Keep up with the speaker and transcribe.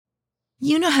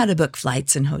You know how to book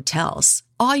flights and hotels.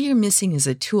 All you're missing is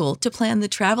a tool to plan the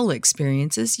travel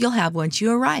experiences you'll have once you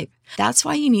arrive. That's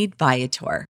why you need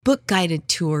Viator. Book guided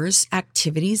tours,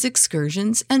 activities,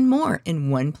 excursions, and more in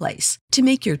one place to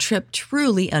make your trip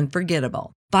truly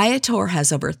unforgettable. Viator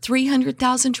has over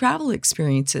 300,000 travel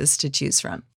experiences to choose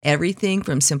from. Everything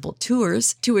from simple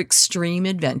tours to extreme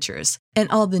adventures and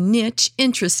all the niche,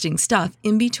 interesting stuff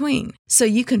in between. So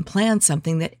you can plan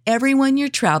something that everyone you're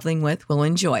traveling with will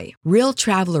enjoy. Real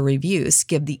traveler reviews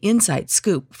give the inside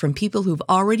scoop from people who've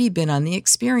already been on the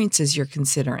experiences you're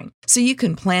considering. So you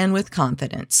can plan with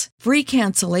confidence. Free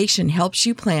cancellation helps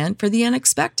you plan for the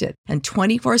unexpected. And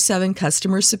 24/7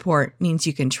 customer support means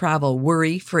you can travel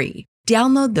worry-free.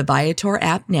 Download the Viator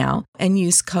app now and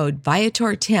use code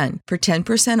Viator10 for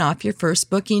 10% off your first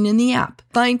booking in the app.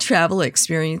 Find travel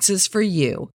experiences for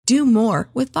you. Do more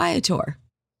with Viator.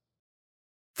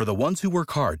 For the ones who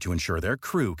work hard to ensure their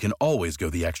crew can always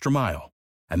go the extra mile,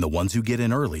 and the ones who get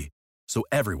in early so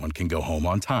everyone can go home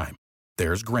on time,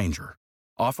 there's Grainger,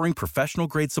 offering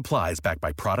professional-grade supplies backed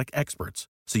by product experts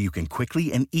so you can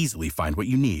quickly and easily find what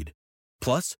you need.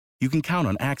 Plus, you can count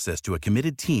on access to a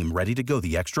committed team ready to go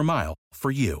the extra mile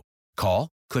for you. Call,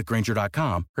 click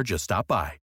Grainger.com, or just stop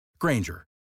by. Grainger,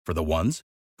 for the ones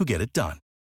who get it done.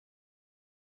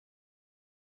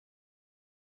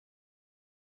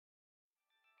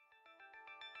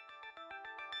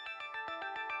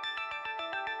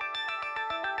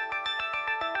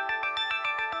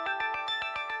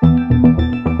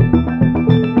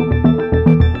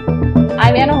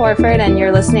 I'm Anna Horford, and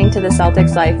you're listening to the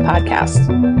Celtics Life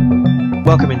podcast.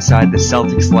 Welcome inside the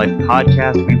Celtics Life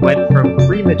podcast. We went from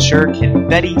premature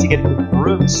confetti to getting the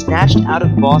broom snatched out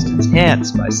of Boston's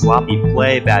hands by sloppy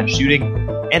play, bad shooting,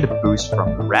 and a boost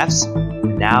from the refs.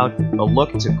 And now a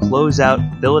look to close out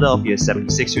Philadelphia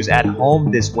 76ers at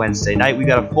home this Wednesday night. We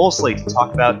got a full slate to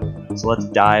talk about, so let's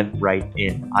dive right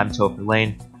in. I'm Topher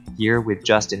Lane, here with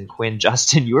Justin Quinn.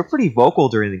 Justin, you were pretty vocal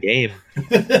during the game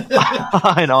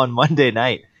on Monday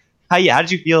night. How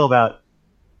did you feel about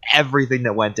everything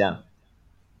that went down?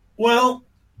 Well,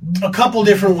 a couple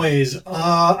different ways.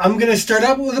 I'm going to start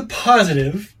out with a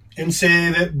positive and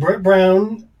say that Brett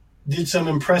Brown did some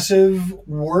impressive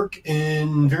work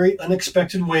in very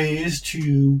unexpected ways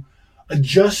to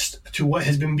adjust to what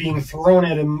has been being thrown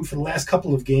at him for the last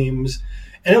couple of games.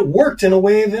 And it worked in a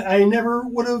way that I never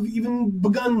would have even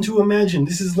begun to imagine.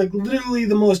 This is like literally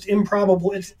the most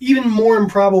improbable. It's even more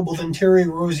improbable than Terry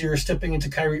Rozier stepping into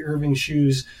Kyrie Irving's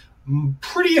shoes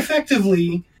pretty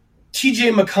effectively.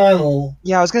 TJ McConnell.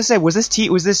 Yeah, I was going to say, was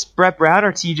this Brett Brown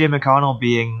or TJ McConnell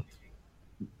being,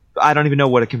 I don't even know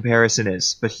what a comparison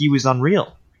is, but he was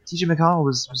unreal. TJ McConnell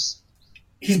was...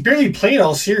 He's barely played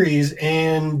all series,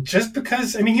 and just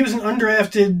because, he was an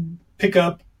undrafted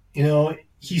pickup,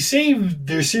 he saved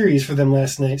their series for them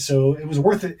last night, so it was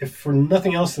worth it if for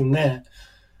nothing else than that.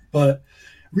 But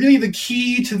really the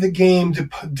key to the game,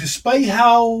 despite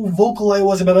how vocal I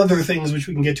was about other things, which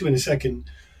we can get to in a second,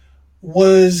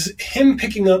 was him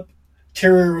picking up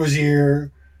Terry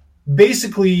Rozier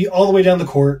basically all the way down the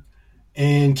court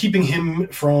and keeping him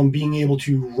from being able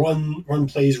to run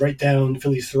plays right down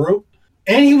Philly's throat.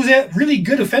 And he was really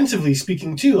good offensively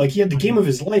speaking, too. Like, he had the game of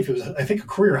his life. It was, I think, a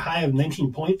career high of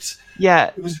 19 points. Yeah.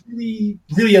 It was really,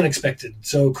 really unexpected.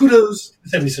 So kudos to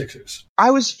the 76ers. I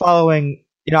was following,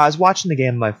 I was watching the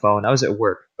game on my phone. I was at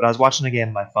work, but I was watching the game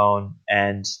on my phone.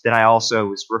 And then I also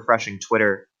was refreshing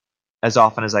Twitter as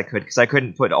often as I could because I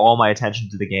couldn't put all my attention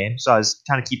to the game. So I was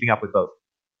kind of keeping up with both.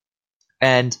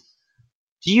 And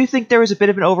do you think there was a bit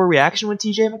of an overreaction with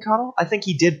TJ McConnell? I think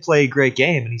he did play a great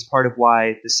game, and he's part of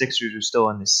why the Sixers are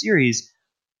still in this series.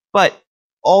 But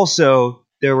also,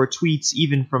 there were tweets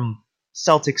even from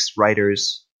Celtics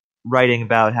writers writing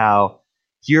about how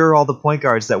here are all the point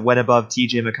guards that went above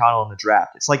TJ McConnell in the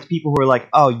draft. It's like people who are like,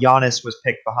 oh, Giannis was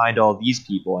picked behind all these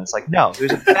people. And it's like, no,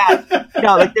 there's a bad...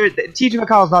 TJ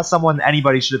McConnell's not someone that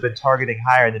anybody should have been targeting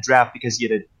higher in the draft because he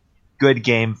had a good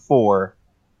game 4,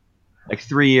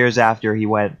 3 years after he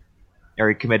went or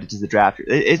he committed to the draft.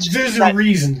 There's a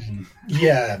reason.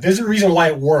 Yeah, there's a reason why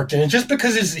it worked. And it's just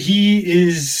because he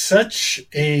is such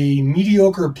a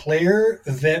mediocre player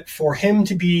that for him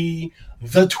to be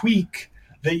the tweak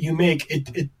that you make,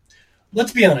 it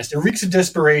let's be honest, it reeks of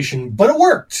desperation, but it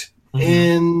worked. Mm-hmm.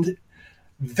 And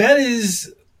that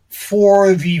is,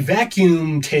 for the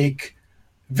vacuum take,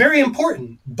 very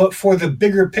important. But for the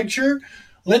bigger picture,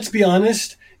 let's be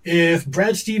honest, if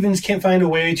Brad Stevens can't find a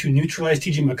way to neutralize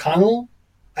TJ McConnell,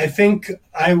 I think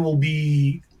I will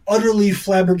be utterly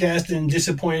flabbergasted and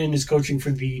disappointed in his coaching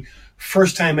for the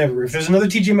first time ever. If there's another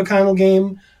TJ McConnell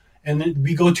game and then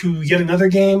we go to yet another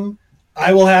game,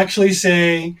 I will actually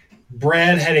say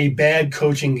Brad had a bad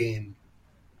coaching game.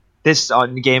 This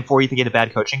on game 4, you think he had a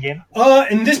bad coaching game?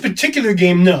 In this particular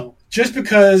game, no. Just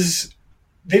because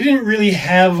they didn't really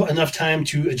have enough time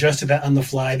to adjust to that on the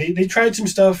fly. They tried some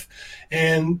stuff,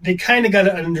 and they kind of got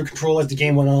it under control as the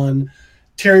game went on.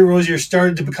 Terry Rozier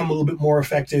started to become a little bit more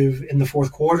effective in the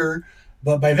fourth quarter,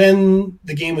 but by then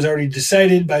the game was already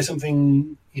decided by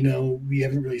something, we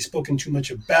haven't really spoken too much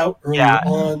about earlier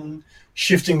on,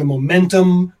 shifting the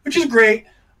momentum, which is great.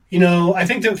 I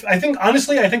think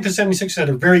honestly, the 76ers had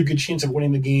a very good chance of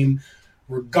winning the game,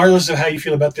 regardless of how you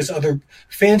feel about this other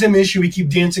phantom issue we keep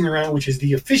dancing around, which is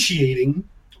the officiating.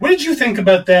 What did you think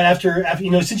about that after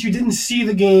since you didn't see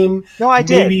the game? No, I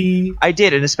did. I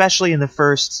did, and especially in the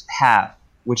first half,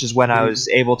 which is when I was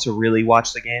able to really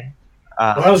watch the game.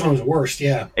 Well, that was when it was worst,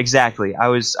 yeah. Exactly. I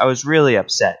was really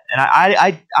upset,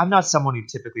 and I'm not someone who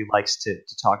typically likes to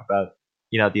talk about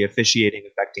the officiating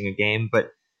affecting a game,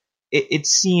 but it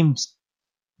seemed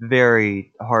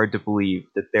very hard to believe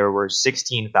that there were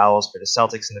 16 fouls for the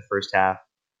Celtics in the first half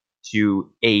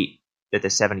to 8 that the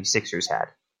 76ers had.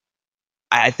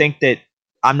 I think that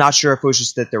I'm not sure if it was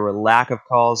just that there were lack of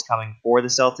calls coming for the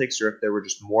Celtics or if there were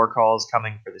just more calls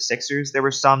coming for the Sixers. There were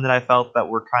some that I felt that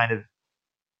were kind of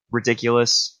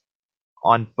ridiculous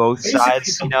on both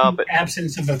sides, but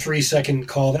absence of a 3-second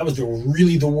call, that was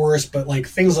really the worst. But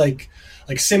things like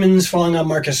Simmons falling on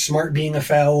Marcus Smart being a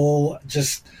foul,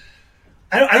 just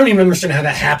I don't even understand how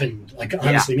that happened.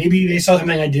 Honestly, maybe they saw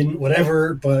something I didn't,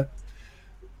 whatever. But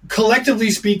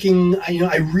collectively speaking,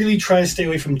 I really try to stay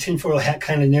away from tinfoil hat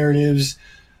kind of narratives.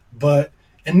 But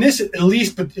in this, at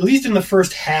least in the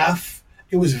first half,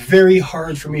 it was very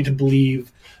hard for me to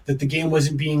believe that the game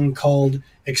wasn't being called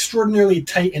extraordinarily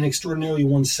tight and extraordinarily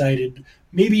one-sided.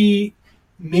 Maybe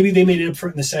they made it up for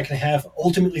it in the second half.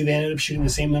 Ultimately, they ended up shooting the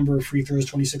same number of free throws,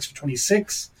 26 for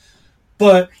 26.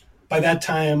 But by that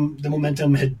time, the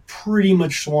momentum had pretty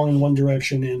much swung in one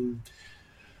direction. And,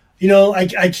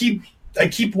 I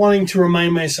keep wanting to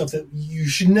remind myself that you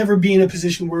should never be in a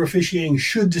position where officiating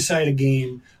should decide a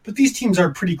game. But these teams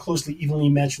are pretty closely evenly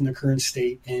matched in their current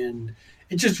state, and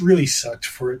it just really sucked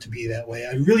for it to be that way.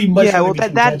 I really much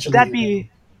that'd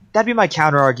be my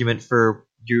counter argument for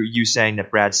you saying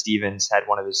that Brad Stevens had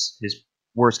one of his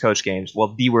worst coach games.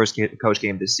 Well, the worst coach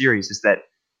game of this series is that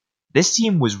this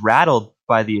team was rattled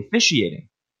by the officiating.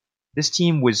 This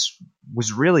team was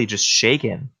really just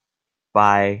shaken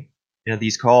by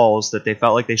these calls that they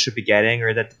felt like they should be getting,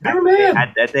 or that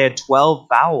they had 12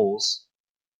 fouls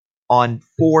on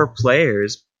 4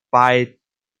 players by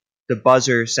the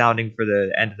buzzer sounding for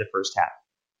the end of the first half.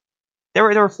 There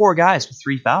were 4 guys with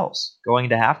 3 fouls going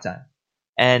into halftime,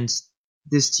 and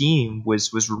this team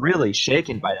was really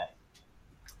shaken by that.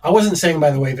 I wasn't saying,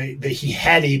 by the way, that he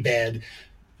had a bad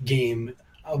game.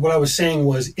 What I was saying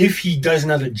was, if he does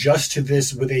not adjust to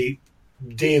this with a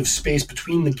day of space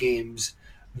between the games,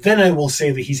 then I will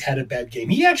say that he's had a bad game.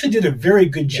 He actually did a very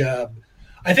good job.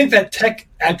 I think that tech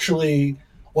actually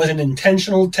was an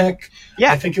intentional tech.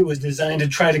 Yeah. I think it was designed to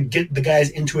try to get the guys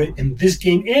into it in this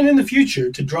game and in the future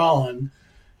to draw on.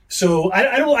 So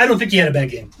I don't think he had a bad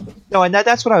game. No, and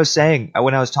that's what I was saying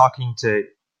when I was talking to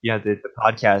the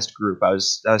podcast group. I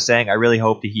was saying I really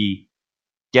hope that he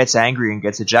gets angry and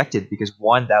gets ejected, because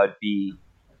one, that would be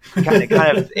kind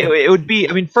of it would be.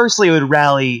 I mean, firstly, it would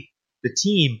rally the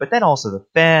team, but then also the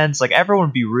fans. Everyone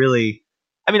would be really.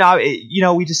 I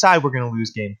mean, we decide we're going to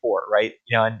lose game 4, right?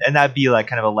 And that'd be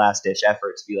kind of a last ditch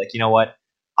effort to be you know what,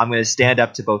 I'm going to stand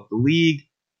up to both the league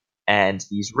and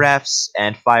these refs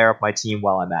and fire up my team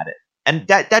while I'm at it. And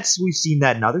we've seen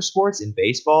that in other sports, in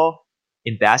baseball,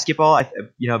 in basketball.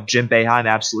 Jim Boeheim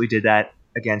absolutely did that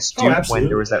against Duke when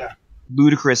there was that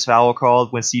ludicrous foul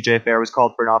called when CJ Fair was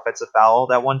called for an offensive foul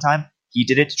that one time. He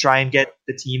did it to try and get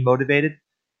the team motivated.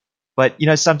 But,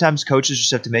 sometimes coaches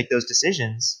just have to make those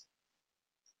decisions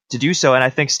to do so. And I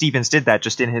think Stevens did that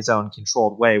just in his own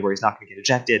controlled way, where he's not going to get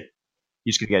ejected.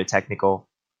 He's going to get a technical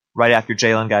right after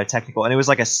Jalen got a technical. And it was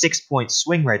like a 6-point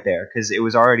swing right there, because it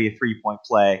was already a 3-point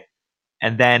play.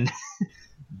 And then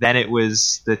it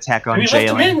was the tech on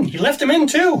Jalen. He left him in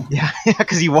too. Yeah,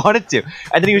 because he wanted to.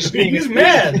 And then he was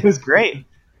mad. It was great.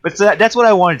 But so that's what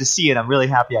I wanted to see, and I'm really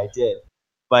happy I did.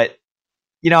 But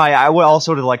I would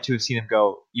also have liked to have seen him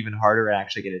go even harder and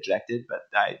actually get ejected. But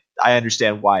I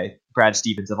understand why Brad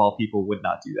Stevens, of all people, would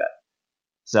not do that.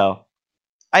 So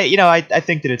I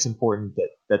think that it's important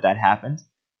that happened,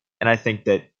 and I think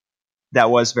that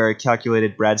was very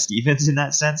calculated Brad Stevens in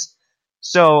that sense.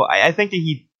 So I think that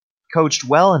he coached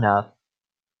well enough,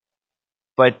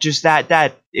 but just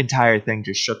that entire thing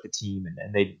just shook the team,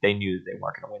 and they knew that they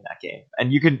weren't going to win that game.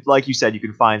 And you can, like you said, you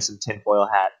can find some tinfoil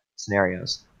hat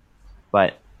scenarios,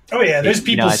 but Oh yeah, there's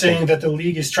people saying that the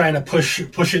league is trying to push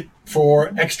it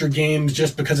for extra games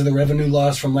just because of the revenue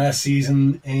loss from last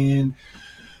season. And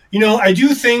I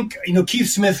do think Keith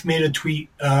Smith made a tweet.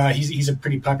 He's a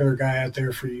pretty popular guy out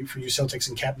there for you Celtics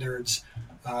and Cap Nerds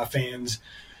fans.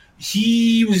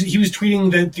 He was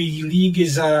tweeting that the league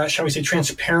is, shall we say,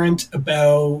 transparent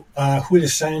about who it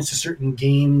assigns to certain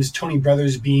games. Tony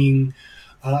Brothers being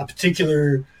a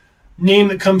particular name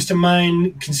that comes to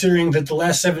mind, considering that the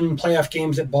last 7 playoff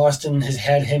games that Boston has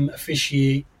had him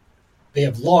officiate, they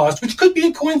have lost, which could be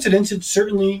a coincidence. It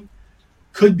certainly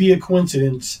could be a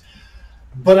coincidence.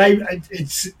 But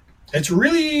it's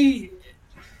really,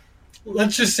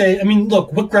 let's just say, I mean,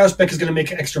 look, Wyc Grousbeck is going to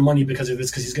make extra money because of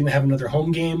this, because he's going to have another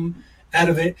home game out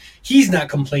of it. He's not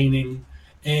complaining,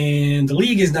 and the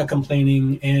league is not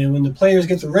complaining. And when the players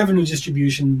get the revenue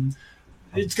distribution,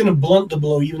 it's going to blunt the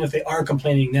blow, even if they are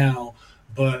complaining now.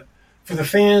 But for the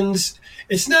fans,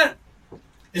 it's not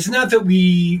that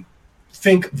we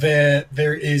think that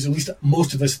there is, at least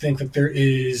most of us think that there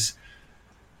is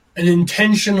an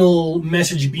intentional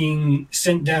message being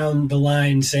sent down the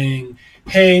line saying,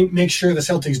 hey, make sure the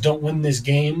Celtics don't win this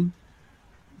game.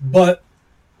 But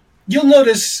you'll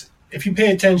notice, if you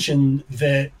pay attention,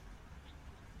 that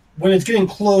when it's getting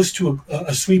close to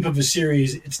a sweep of a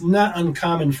series, it's not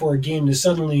uncommon for a game to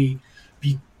suddenly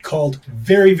be called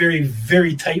very, very,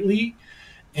 very tightly.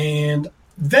 And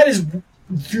that is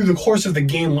through the course of the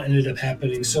game what ended up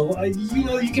happening. So,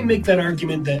 you can make that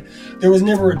argument that there was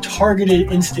never a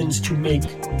targeted instance to make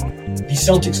the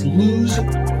Celtics lose,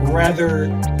 rather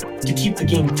to keep the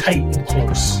game tight and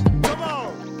close.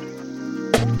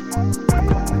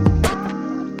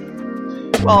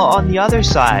 Well, on the other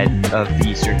side of the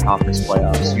Eastern Conference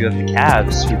playoffs, you have the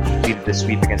Cavs, who completed the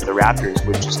sweep against the Raptors,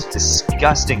 which is a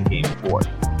disgusting Game 4.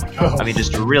 Oh. I mean,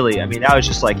 that was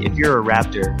just like, if you're a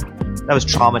Raptor, that was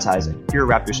traumatizing. If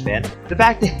you're a Raptors fan, the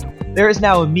fact that there is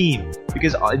now a meme,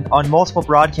 because on multiple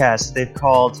broadcasts, they've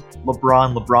called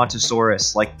LeBron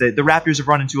LeBrontosaurus. Like, the Raptors have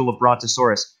run into a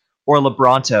LeBrontosaurus, or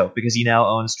LeBronto, because he now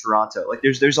owns Toronto. Like,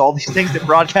 there's all these things that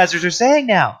broadcasters are saying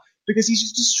now, because he's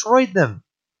just destroyed them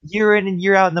year in and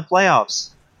year out in the playoffs.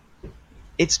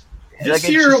 This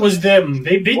year it was them.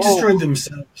 They destroyed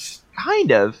themselves.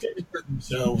 Kind of. They destroyed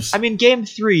themselves. I mean, Game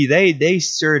 3, they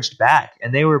surged back,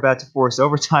 and they were about to force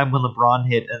overtime when LeBron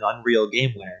hit an unreal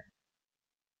game winner.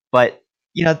 But,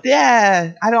 I've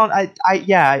been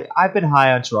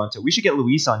high on Toronto. We should get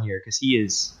Luis on here, because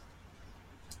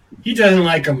he doesn't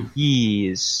like him.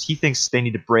 He thinks they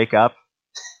need to break up,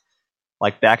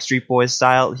 like Backstreet Boys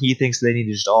style. He thinks they need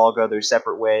to just all go their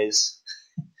separate ways,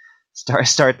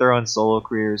 start their own solo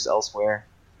careers elsewhere.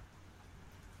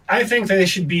 I think that it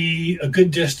should be a good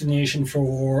destination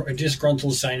for a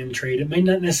disgruntled sign-and trade. It may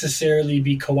not necessarily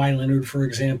be Kawhi Leonard, for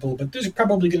example, but there's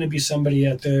probably going to be somebody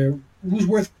out there who's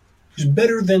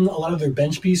better than a lot of their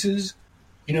bench pieces.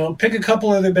 Pick a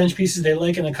couple of their bench pieces they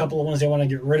like and a couple of ones they want to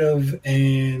get rid of,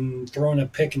 and throw in a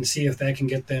pick and see if that can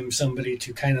get them somebody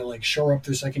to kind of like shore up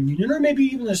their second unit, or maybe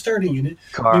even a starting unit.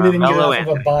 Carmelo maybe they can get off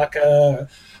Anthony. of Ibaka.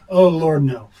 Oh, Lord,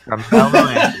 no. Carmelo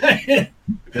Anthony.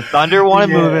 The Thunder want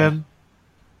to move him.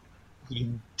 He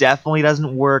definitely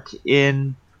doesn't work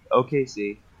in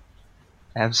OKC.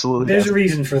 Absolutely. There's doesn't. a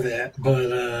reason for that,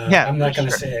 but I'm not going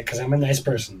to say it because I'm a nice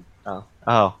person. Oh,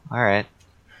 all right.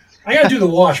 I got to do the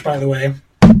wash, by the way.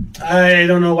 I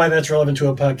don't know why that's relevant to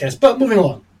a podcast, but moving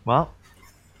along. Well,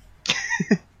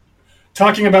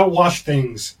 talking about wash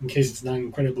things, in case it's not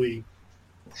incredibly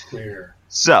clear.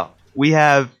 So, we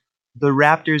have the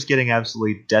Raptors getting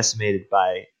absolutely decimated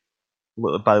by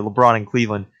LeBron in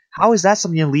Cleveland. How is that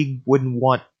something the league wouldn't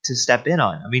want to step in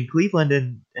on? I mean, Cleveland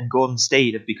and Golden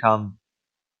State have become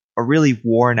a really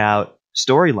worn-out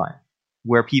storyline,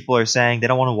 where people are saying they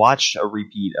don't want to watch a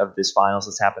repeat of this finals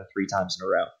that's happened 3 times in a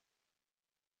row.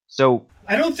 So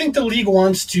I don't think the league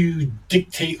wants to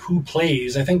dictate who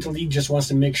plays. I think the league just wants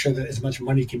to make sure that as much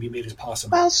money can be made as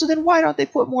possible. Well, so then why don't they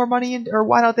put more money in, or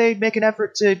why don't they make an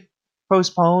effort to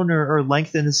postpone or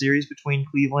lengthen the series between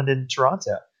Cleveland and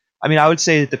Toronto? I mean, I would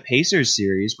say that the Pacers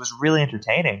series was really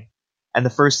entertaining, and the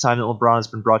first time that LeBron has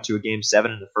been brought to a Game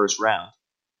 7 in the first round.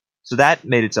 So that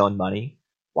made its own money.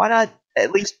 Why not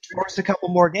at least force a couple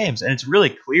more games? And it's really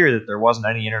clear that there wasn't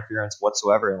any interference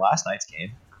whatsoever in last night's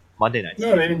game, Monday night.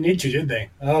 No, they didn't need to, did they?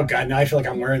 Oh, God, now I feel like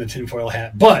I'm wearing the tinfoil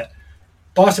hat. But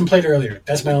Boston played earlier.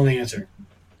 That's my only answer.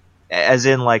 As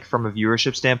in, like, from a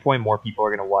viewership standpoint, more people are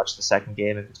going to watch the second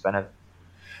game if it's been a...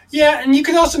 Yeah, and you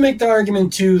could also make the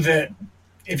argument, too, that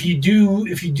if you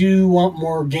do want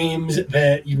more games,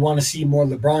 that you'd want to see more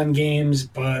LeBron games.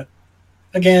 But,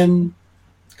 again,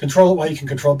 control it while you can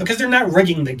control it. Because they're not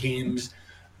rigging the games.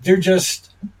 They're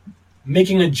just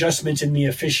making adjustments in the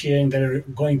officiating that are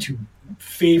going to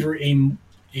favor a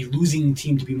losing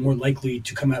team to be more likely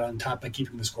to come out on top by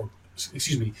keeping the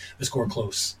score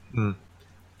close.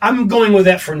 I'm going with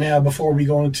that for now before we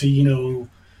go into,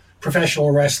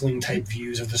 professional wrestling type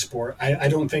views of the sport. I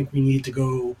don't think we need to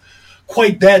go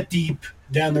quite that deep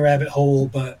down the rabbit hole,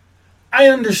 but I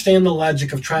understand the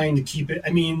logic of trying to keep it.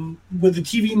 I mean, with the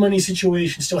TV money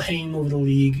situation still hanging over the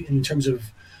league in terms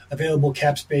of available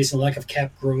cap space and lack of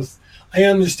cap growth, I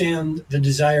understand the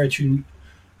desire to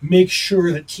make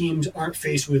sure that teams aren't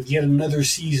faced with yet another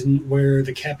season where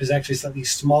the cap is actually slightly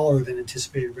smaller than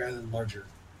anticipated rather than larger.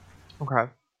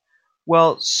 Okay.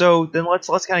 Well, so then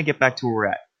let's kind of get back to where we're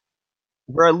at.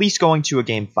 We're at least going to a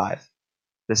Game 5,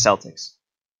 the Celtics.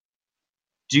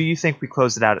 Do you think we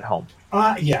close it out at home?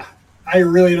 Yeah. I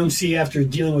really don't see, after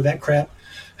dealing with that crap,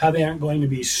 how they aren't going to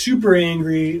be super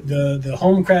angry. The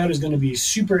home crowd is going to be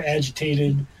super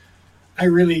agitated.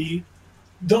 The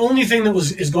only thing that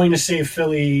is going to save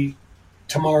Philly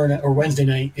tomorrow night or Wednesday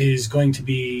night is going to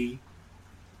be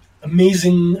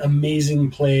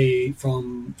amazing play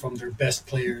from their best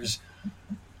players.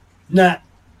 Not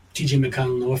TJ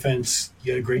McConnell, no offense.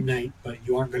 You had a great night, but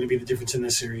you aren't going to be the difference in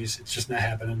this series. It's just not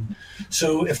happening.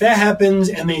 So if that happens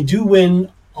and they do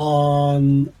win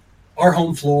on our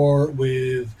home floor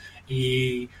with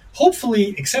a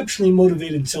hopefully exceptionally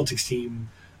motivated Celtics team,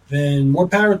 then more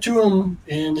power to them,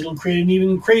 and it'll create an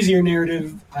even crazier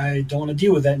narrative. I don't want to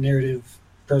deal with that narrative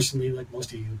personally, like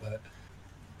most of you, but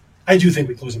I do think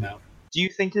we close them out. Do you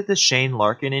think that the Shane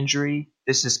Larkin injury,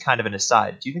 this is kind of an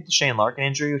aside, do you think the Shane Larkin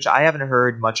injury, which I haven't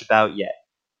heard much about yet,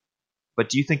 but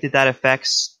do you think that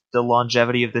affects the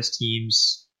longevity of this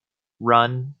team's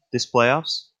run this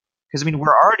playoffs? Because, I mean,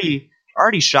 we're already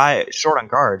short on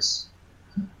guards.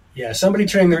 Yeah, somebody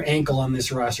turning their ankle on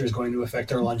this roster is going to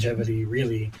affect our longevity,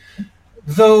 really.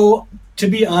 Though, to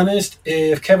be honest,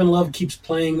 if Kevin Love keeps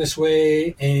playing this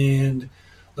way and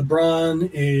LeBron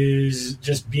is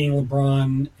just being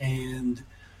LeBron and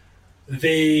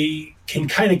they can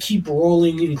kind of keep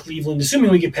rolling in Cleveland,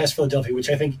 assuming we get past Philadelphia, which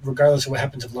I think, regardless of what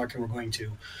happens with Larkin, we're going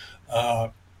to.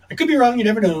 I could be wrong, you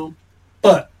never know.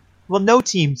 But well, no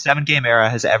team 7-game era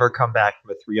has ever come back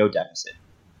from a 3-0 deficit.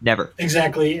 Never.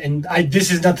 Exactly, and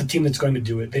this is not the team that's going to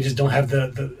do it. They just don't have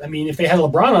the I mean, if they had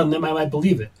LeBron on them, I might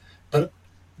believe it. But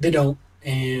they don't,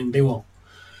 and they won't.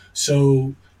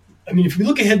 So, I mean, if we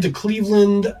look ahead to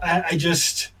Cleveland, I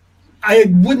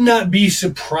would not be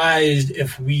surprised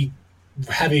if we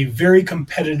have a very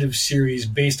competitive series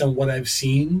based on what I've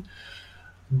seen.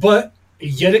 But,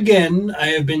 yet again, I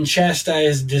have been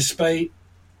chastised despite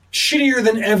shittier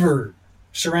than ever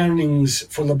surroundings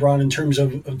for LeBron in terms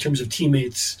of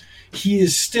teammates. He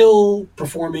is still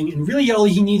performing, and really all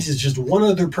he needs is just one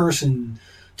other person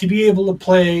to be able to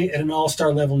play at an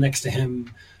all-star level next to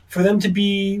him for them to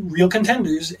be real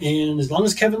contenders. And as long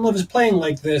as Kevin Love is playing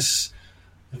like this,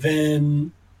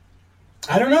 then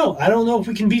I don't know. I don't know if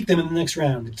we can beat them in the next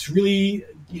round. It's really,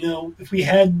 if we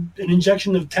had an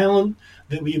injection of talent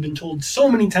that we have been told so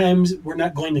many times we're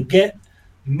not going to get,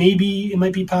 maybe it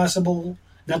might be possible.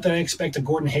 Not that I expect a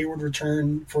Gordon Hayward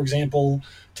return, for example,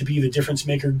 to be the difference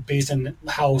maker based on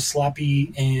how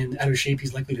sloppy and out of shape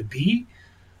he's likely to be.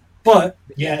 But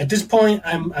yeah, at this point,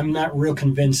 I'm not real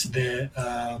convinced that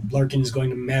Larkin is going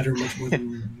to matter much more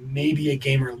than maybe a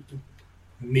game or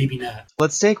maybe not.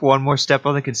 Let's take one more step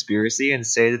on the conspiracy and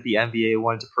say that the NBA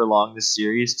wanted to prolong this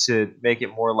series to make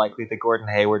it more likely that Gordon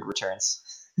Hayward returns.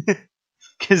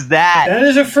 Because that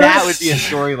is a first. That would be a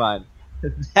storyline.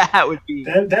 That would be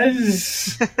that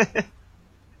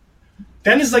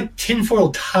is like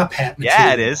tinfoil top hat material.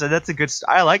 Yeah, it is, and that's a good.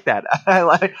 I like that.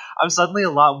 I'm suddenly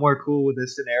a lot more cool with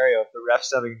this scenario if the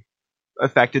refs having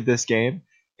affected this game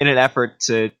in an effort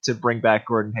to bring back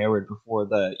Gordon Hayward before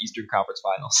the Eastern Conference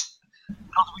Finals.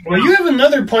 Well, you have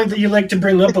another point that you like to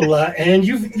bring up a lot, and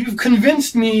you've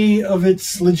convinced me of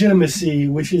its legitimacy,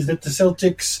 which is that the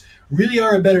Celtics really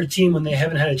are a better team when they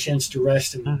haven't had a chance to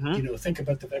rest. And think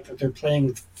about the fact that they're playing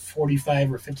with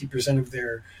 45 or 50% of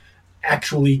their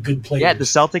actually good players. Yeah, the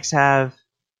Celtics have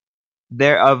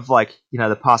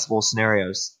the possible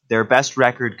scenarios. Their best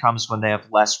record comes when they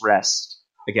have less rest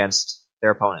against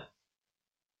their opponent.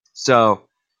 So,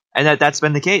 and that's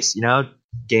been the case.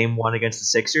 Game 1 against the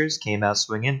Sixers, came out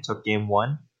swinging, took game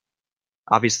 1.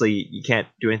 Obviously, you can't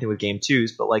do anything with game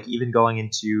 2s, but even going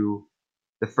into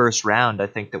the first round, I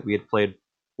think that we had played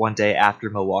one day after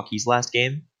Milwaukee's last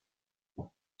game.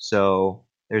 So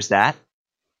there's that.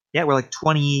 Yeah, we're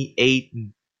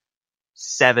 28-7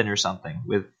 or something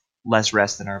with less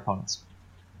rest than our opponents.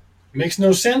 Makes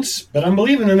no sense, but I'm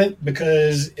believing in it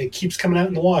because it keeps coming out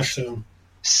in the wash. So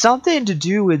something to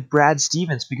do with Brad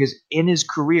Stevens, because in his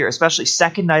career, especially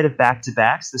second night of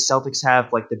back-to-backs, the Celtics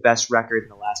have like the best record in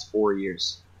the last 4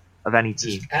 years of any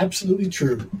team. It's absolutely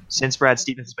true. Since Brad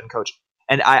Stevens has been coaching.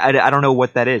 And I don't know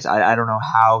what that is. I don't know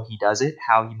how he does it,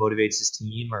 how he motivates his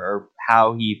team, or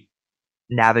how he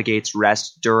navigates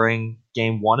rest during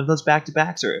game one of those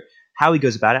back-to-backs, or how he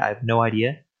goes about it. I have no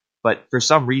idea. But for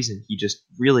some reason, he just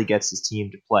really gets his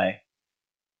team to play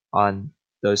on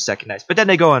those second nights. But then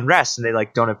they go on rest, and they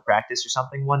like don't have practice or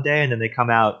something one day, and then they come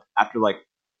out after like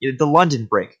the London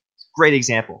break. Great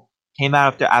example. Came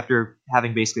out after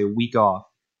having basically a week off,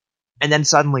 and then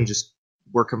suddenly just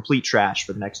were complete trash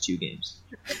for the next 2 games.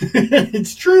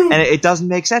 It's true. And it doesn't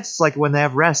make sense. It's like when they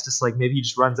have rest, it's like maybe he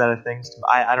just runs out of things.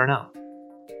 I don't know.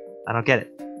 I don't get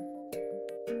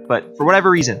it. But for whatever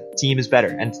reason, team is better.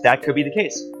 And that could be the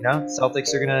case. You know,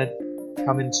 Celtics are going to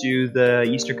come into the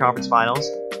Eastern Conference Finals,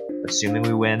 assuming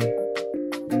we win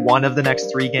one of the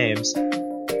next 3 games,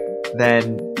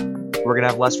 then we're going to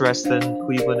have less rest than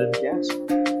Cleveland and Cavs.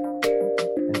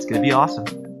 And it's going to be awesome.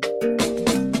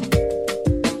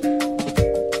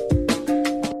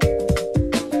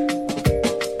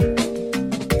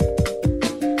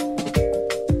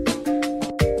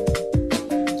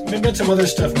 They've got some other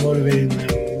stuff motivating them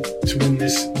to win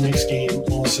this next game,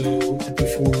 also in the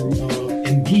form of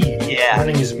Embiid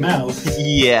running his mouth.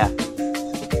 Yeah.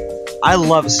 I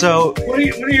love so. What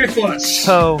are your thoughts?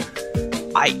 So,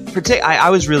 I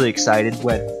was really excited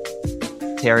when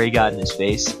Terry got in his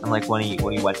face, and like when he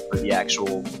went for the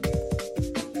actual.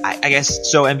 I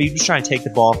guess so. Embiid was trying to take the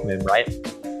ball from him, right?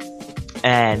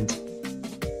 And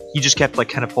he just kept like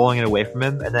kind of pulling it away from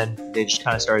him, and then they just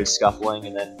kind of started scuffling,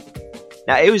 and then.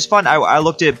 Now, it was fun. I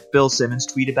looked at Bill Simmons'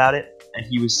 tweet about it, and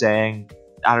he was saying,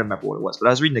 I don't remember what it was, but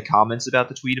I was reading the comments about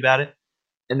the tweet about it,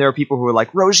 and there were people who were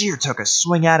like, Rozier took a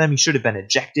swing at him, he should have been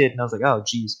ejected, and I was like, oh,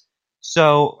 geez.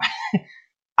 So,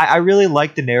 I really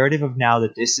like the narrative of now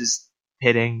that this is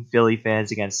pitting Philly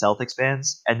fans against Celtics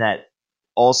fans, and that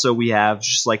also we have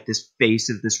just like this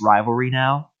face of this rivalry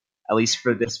now, at least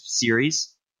for this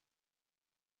series.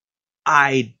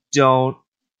 I've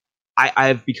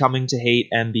becoming to hate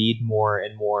Embiid more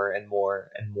and more and more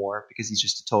and more because he's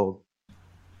just a total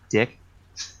dick.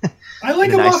 I like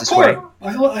him off court.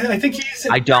 I think he's.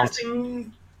 I don't.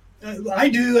 I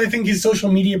do. I think his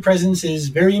social media presence is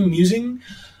very amusing,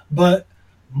 but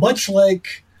much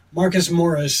like Marcus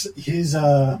Morris, his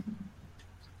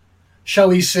shall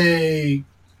we say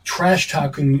trash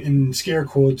talk in scare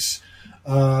quotes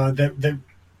that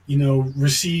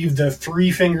received the 3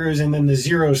 fingers and then the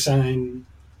 0 sign.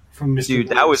 Dude,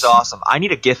 that was awesome. I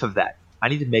need a GIF of that. I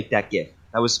need to make that GIF.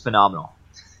 That was phenomenal.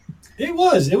 It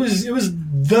was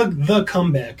the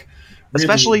comeback. Really.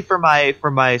 Especially for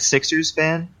my Sixers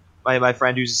fan, my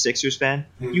friend who's a Sixers fan.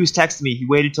 Mm-hmm. He was texting me. He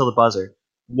waited till the buzzer.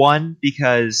 One,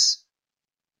 because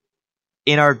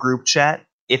in our group chat,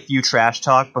 if you trash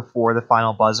talk before the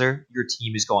final buzzer, your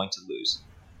team is going to lose.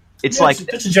 It's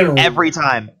that's a general every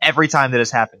time that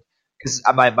has happened. Because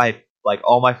like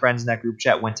all my friends in that group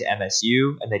chat went to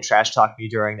MSU, and they trash talked me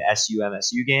during the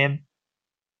SU-MSU game.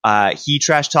 He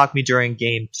trash talked me during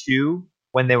game 2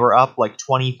 when they were up like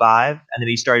 25, and then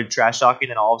he started trash talking,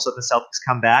 and all of a sudden the Celtics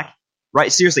come back.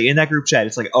 Right, seriously, in that group chat,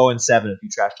 it's like 0-7 if you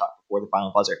trash talk before the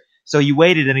final buzzer. So he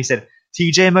waited, and he said,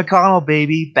 TJ McConnell,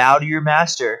 baby, bow to your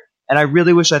master. And I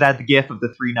really wish I'd had the gif of the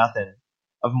 3-0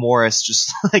 of Morris,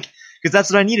 just like, because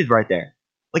that's what I needed right there.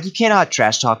 Like, you cannot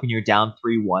trash talk when you're down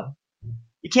 3-1.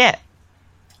 You can't.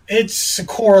 It's a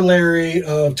corollary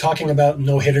of talking about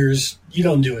no-hitters. You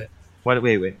don't do it.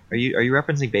 Wait. Are you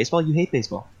referencing baseball? You hate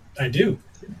baseball. I do.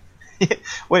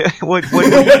 What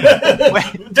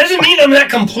Doesn't mean I'm not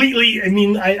completely... I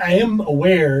mean, I am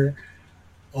aware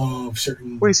of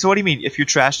certain... Wait, so what do you mean? If you're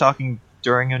trash talking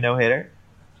during a no-hitter?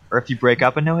 Or if you break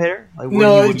up a no-hitter? Like,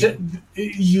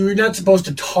 you're not supposed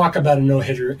to talk about a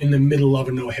no-hitter in the middle of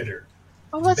a no-hitter.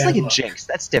 Oh, that's like a jinx.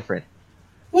 That's different.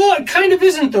 Well, it kind of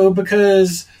isn't, though,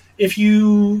 because if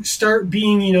you start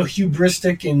being,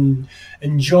 hubristic and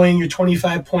enjoying your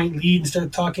 25-point lead and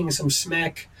start talking some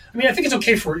smack, I mean, I think it's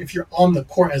okay for if you're on the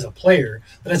court as a player,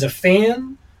 but as a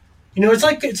fan,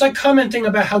 it's like commenting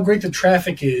about how great the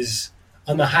traffic is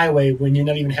on the highway when you're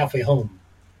not even halfway home.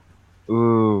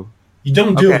 Ooh. You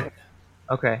don't do it.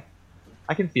 Okay.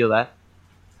 I can feel that.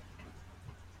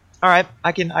 All right,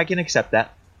 I can accept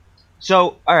that.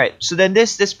 So, all right. So then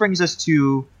this brings us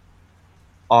to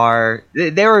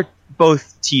they were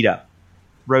both teed up,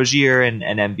 Rozier and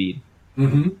Embiid,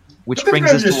 which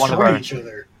brings us to one of our. Each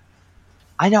other.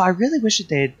 I know. I really wish that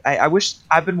they'd. I wish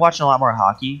I've been watching a lot more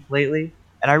hockey lately,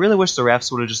 and I really wish the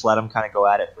refs would have just let them kind of go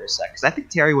at it for a sec, because I think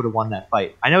Terry would have won that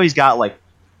fight. I know he's got like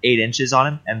 8 inches on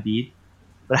him, Embiid.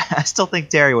 But I still think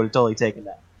Terry would have totally taken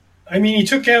that. I mean, he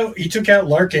took out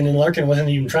Larkin, and Larkin wasn't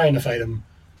even trying to fight him.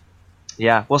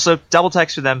 Yeah, well, so double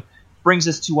text for them brings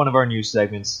us to one of our news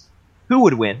segments. Who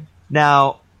would win?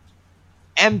 Now,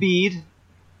 Embiid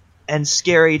and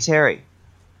Scary Terry.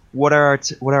 What are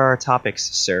our topics,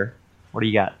 sir? What do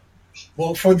you got?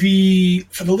 Well, for the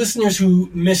listeners who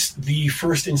missed the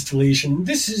first installation,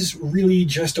 this is really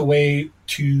just a way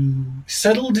to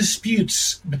settle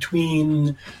disputes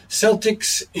between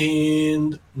Celtics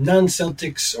and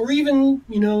non-Celtics, or even,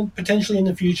 potentially in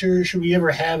the future, should we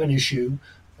ever have an issue,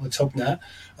 let's hope not,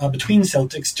 between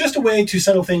Celtics. Just a way to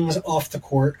settle things off the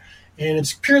court. And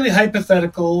it's purely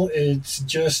hypothetical. It's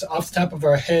just off the top of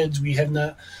our heads. We have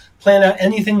not planned out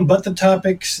anything but the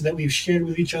topics that we've shared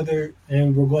with each other,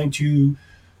 and we're going to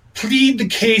plead the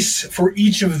case for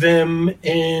each of them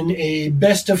in a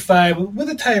best of 5 with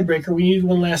a tiebreaker. We needed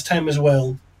one last time as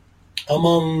well,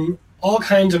 among all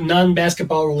kinds of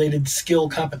non-basketball related skill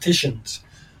competitions.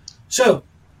 So,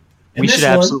 we should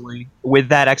absolutely, with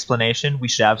that explanation, we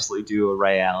should absolutely do a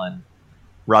Ray Allen,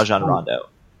 Rajon Rondo.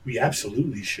 We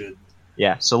absolutely should.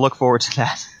 Yeah, so look forward to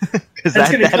that.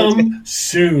 That's going to come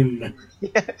soon.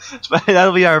 Yeah,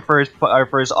 that'll be our first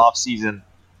off-season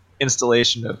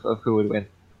installation of who would win.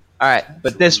 All right,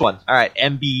 but this one. All right,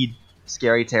 Embiid,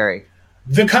 Scary Terry.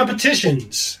 The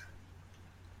competitions: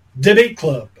 Debate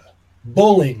Club,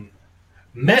 Bowling,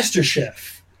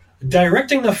 MasterChef,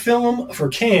 Directing a Film for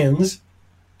Cans,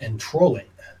 and Trolling.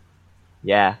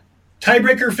 Yeah.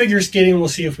 Tiebreaker figure skating, we'll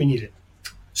see if we need it.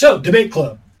 So, Debate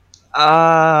Club.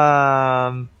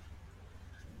 Yeah,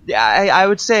 I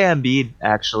would say Embiid,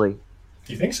 actually.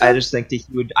 Do you think so? I just think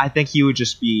that he would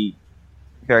just be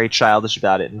very childish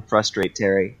about it and frustrate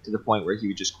Terry to the point where he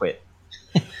would just quit.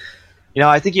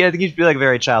 I think he'd be like a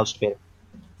very childish debater.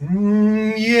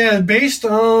 Yeah, based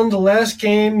on the last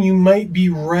game, you might be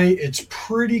right. It's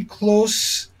pretty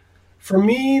close. For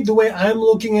me, the way I'm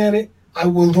looking at it, the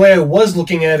way I was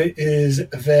looking at it is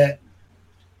that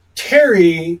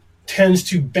Terry tends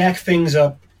to back things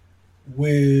up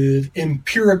with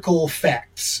empirical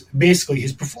facts, basically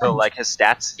his performance. So like his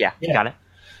stats? Yeah, got it.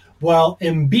 While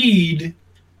Embiid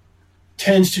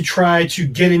tends to try to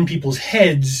get in people's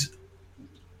heads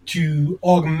to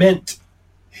augment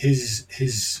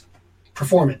his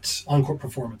performance, on-court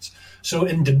performance. So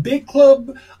in Debate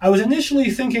Club, I was initially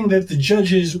thinking that the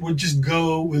judges would just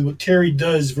go with what Terry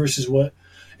does versus what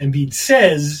Embiid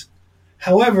says.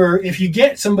 However, if you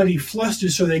get somebody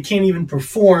flustered so they can't even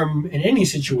perform in any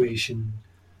situation,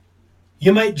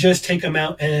 you might just take them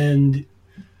out and,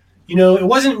 it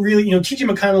wasn't really, T.J.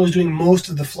 McConnell was doing most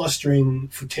of the flustering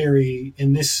for Terry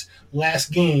in this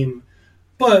last game,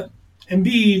 but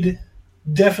Embiid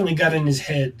definitely got in his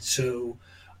head, so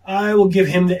I will give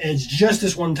him the edge just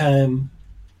this one time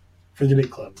for the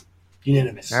Debate Club.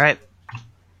 Unanimous. All right.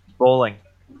 Bowling.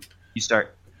 You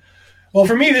start. Well,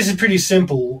 for me, this is pretty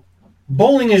simple.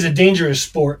 Bowling is a dangerous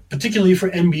sport, particularly for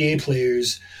NBA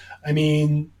players. I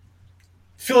mean,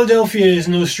 Philadelphia is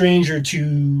no stranger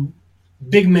to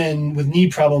big men with knee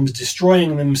problems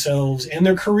destroying themselves and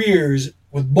their careers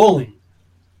with bowling.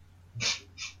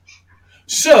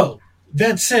 So,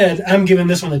 that said, I'm giving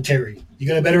this one to Terry. You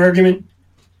got a better argument?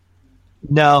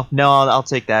 No, I'll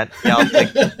take that. Yeah, I'll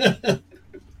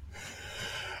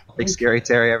take Scary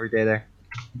Terry every day there.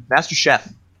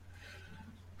 MasterChef.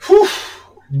 Whew.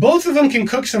 Both of them can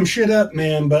cook some shit up,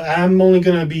 man, but I'm only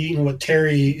going to be eating what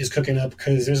Terry is cooking up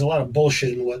because there's a lot of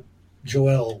bullshit in what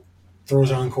Joel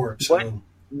throws on court. So.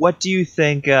 What do you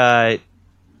think they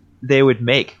would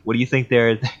make? What do you think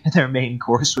their main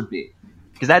course would be?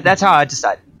 Because that's how I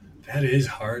decided. That is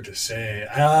hard to say.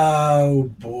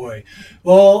 Oh, boy.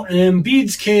 Well, in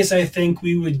Embiid's case, I think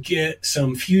we would get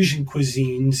some fusion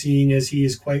cuisine, seeing as he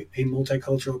is quite a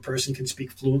multicultural person, can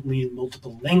speak fluently in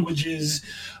multiple languages.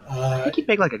 I think he'd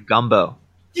make like a gumbo.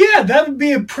 Yeah, that would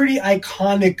be a pretty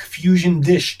iconic fusion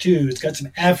dish, too. It's got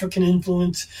some African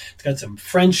influence. It's got some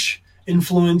French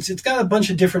influence. It's got a bunch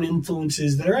of different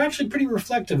influences that are actually pretty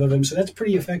reflective of him, so that's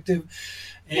pretty effective.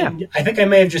 And I think I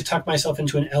may have just talked myself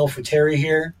into an L for Terry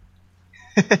here.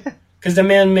 Because the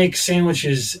man makes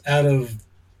sandwiches out of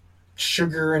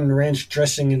sugar and ranch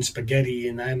dressing and spaghetti,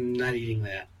 and I'm not eating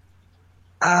that.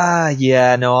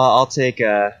 Yeah, no, I'll take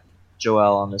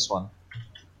Joel on this one.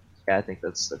 Yeah, I think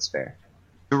that's fair.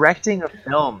 Directing a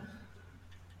film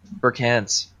for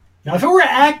Cans. Now, if it were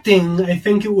acting, I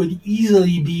think it would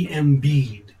easily be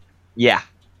Embiid. Yeah.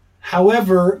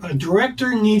 However, a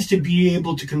director needs to be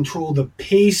able to control the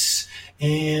pace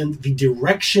and the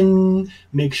direction,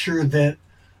 make sure that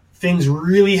things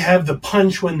really have the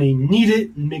punch when they need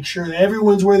it, and make sure that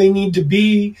everyone's where they need to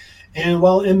be. And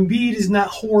while Embiid is not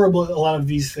horrible at a lot of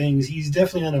these things, he's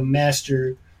definitely not a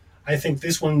master. I think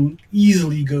this one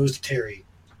easily goes to Terry.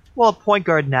 Well, a point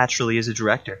guard naturally is a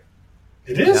director.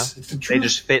 It is. It's the truth. They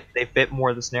just fit. They fit more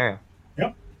of the scenario.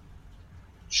 Yep.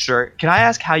 Sure. Can I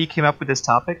ask how you came up with this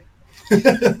topic? Do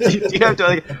you have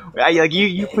to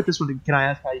you put this one? Can I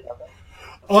ask how you got that?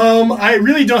 I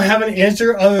really don't have an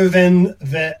answer other than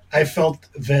that I felt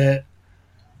that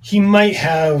he might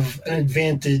have an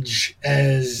advantage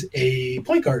as a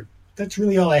point guard. That's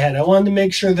really all I had. I wanted to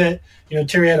make sure that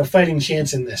Terry had a fighting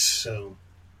chance in this. So,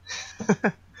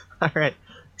 all right,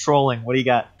 trolling. What do you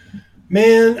got?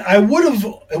 Man, I would have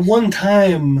at one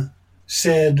time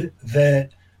said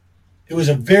that it was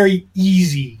a very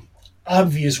easy,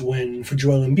 obvious win for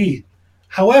Joel Embiid.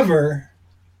 However,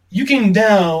 you can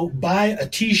now buy a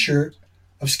T-shirt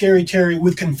of Scary Terry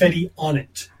with confetti on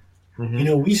it.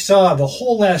 Mm-hmm. We saw the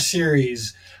whole last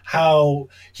series how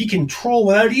he can troll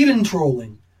without even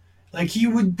trolling. Like, he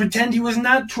would pretend he was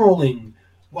not trolling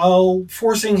while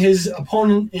forcing his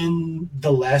opponent in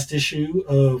the last issue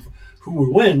of Who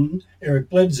Would Win, Eric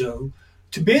Bledsoe,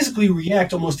 to basically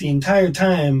react almost the entire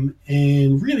time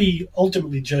and really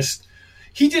ultimately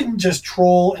he didn't just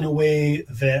troll in a way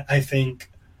that I think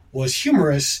was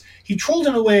humorous. He trolled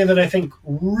in a way that I think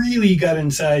really got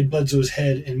inside Bledsoe's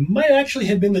head and might actually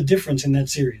have been the difference in that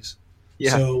series.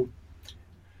 Yeah. So,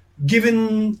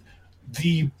 given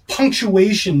the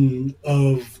punctuation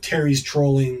of Terry's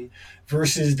trolling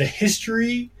versus the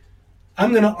history,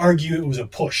 I'm going to argue it was a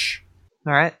push.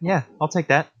 All right, yeah, I'll take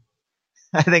that.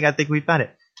 I think we found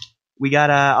it. We got.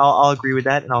 I'll agree with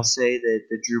that, and I'll say that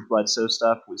the Drew Bledsoe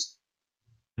stuff was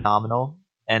phenomenal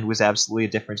and was absolutely a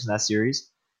difference in that series.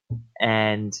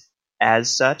 And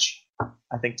as such,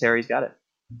 I think Terry's got it.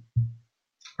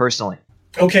 Personally.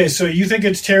 Okay, so you think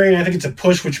it's Terry, and I think it's a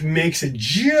push, which makes it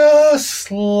just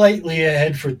slightly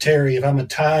ahead for Terry if I'm a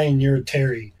tie and you're a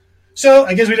Terry. So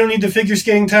I guess we don't need the figure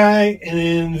skating tie, and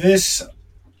in this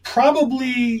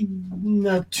probably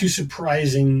not too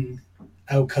surprising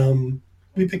outcome,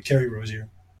 we picked Terry Rozier.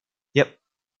 Yep.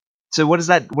 So what does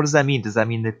that mean? Does that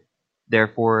mean that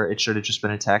therefore it should have just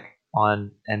been a tech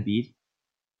on Embiid?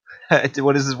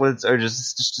 What is this? Or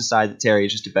just decide that Terry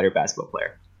is just a better basketball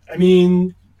player? I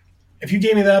mean, if you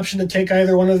gave me the option to take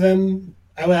either one of them,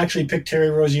 I would actually pick Terry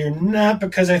Rozier, not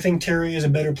because I think Terry is a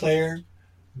better player,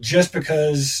 just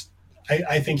because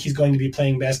I think he's going to be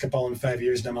playing basketball in 5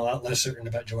 years, and I'm a lot less certain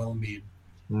about Joel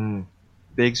Embiid.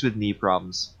 Bigs with knee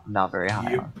problems, not very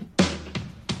high on.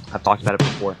 I've talked about it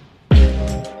before.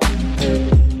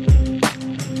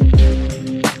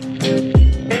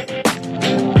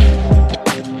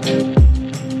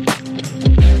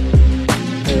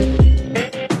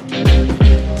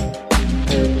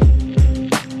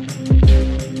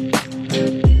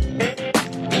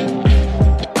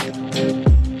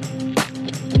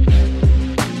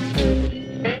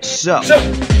 So,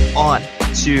 on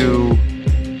to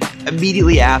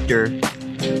immediately after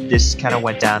this kind of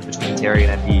went down between Terry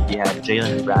and Embiid, you had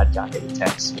Jalen and Brad got hit with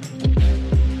techs.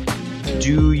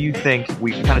 Do you think,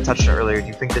 we kind of touched on it earlier, do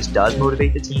you think this does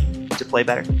motivate the team to play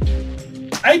better?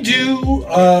 I do.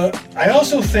 I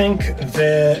also think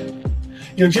that,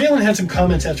 Jalen had some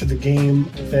comments after the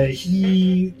game that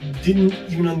he didn't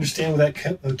even understand where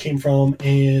that came from,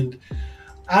 and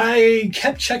I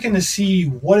kept checking to see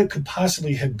what it could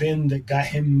possibly have been that got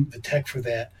him the tech for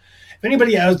that. If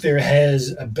anybody out there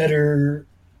has a better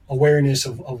awareness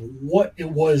of what it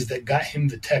was that got him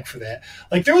the tech for that.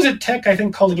 Like, there was a tech, I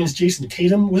think, called against Jason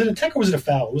Tatum. Was it a tech or was it a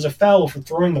foul? It was a foul for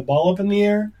throwing the ball up in the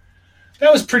air.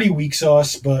 That was pretty weak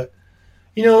sauce, but,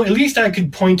 at least I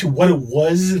could point to what it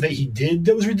was that he did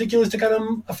that was ridiculous that got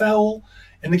him a foul.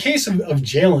 In the case of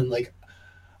Jalen, like,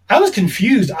 I was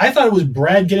confused. I thought it was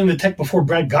Brad getting the tech before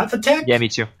Brad got the tech. Yeah, me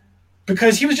too.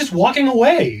 Because he was just walking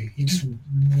away. He just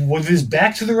with his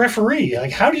back to the referee.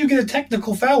 Like, how do you get a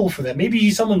technical foul for that? Maybe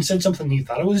someone said something he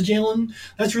thought it was Jalen.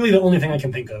 That's really the only thing I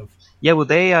can think of. Yeah, well,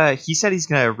 he said he's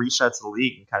going to reach out to the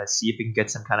league and kind of see if he can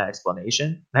get some kind of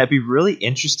explanation. And I'd be really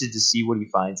interested to see what he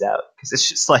finds out. Because it's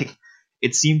just like,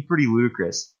 it seemed pretty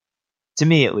ludicrous. To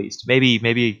me, at least. Maybe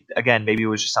it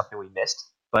was just something we missed.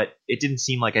 But it didn't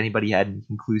seem like anybody had a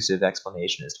conclusive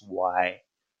explanation as to why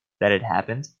that had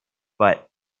happened. But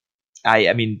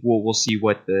I mean, we'll see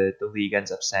what the league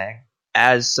ends up saying.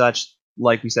 As such,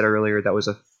 like we said earlier, that was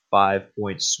a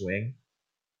 5-point swing.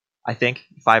 I think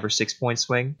 5 or 6 point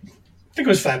swing. I think it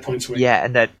was 5-point swing. Yeah,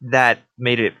 and that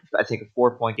made it, I think, a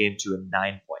 4-point game to a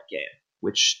 9-point game,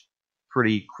 which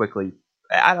pretty quickly,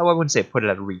 I wouldn't say put it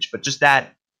out of reach, but just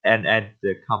that and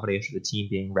the combination of the team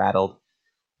being rattled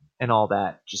and all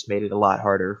that just made it a lot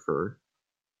harder for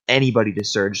anybody to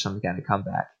surge some kind of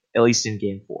comeback. at least in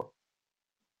Game 4.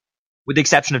 With the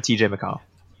exception of TJ McConnell.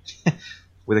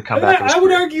 With a comeback. I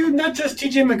would argue not just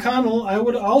TJ McConnell, I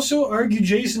would also argue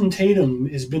Jason Tatum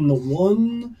has been the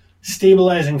one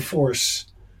stabilizing force.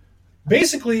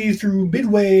 Basically, through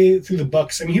midway through the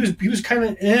Bucks. I mean, he was kind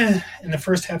of in the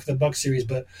first half of the Bucks series,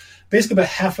 but basically about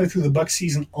halfway through the Bucks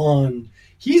season on,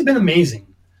 he's been amazing.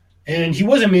 And he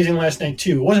was amazing last night,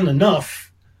 too. It wasn't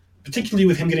enough, particularly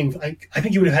with him getting... I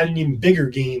think he would have had an even bigger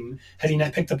game had he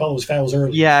not picked up all those fouls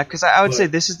early. Yeah, because I would say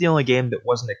this is the only game that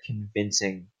wasn't a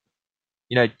convincing...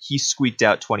 he squeaked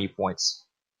out 20 points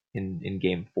in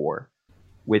Game 4,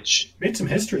 which... Made some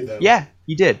history, though. Yeah,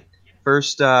 he did.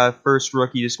 First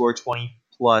rookie to score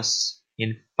 20-plus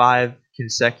in 5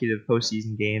 consecutive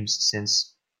postseason games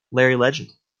since Larry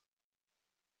Legend,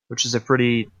 which is a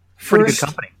pretty good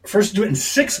company. First to do it in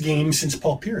 6 games since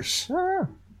Paul Pierce.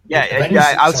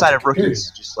 Yeah, outside of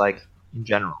rookies, just like in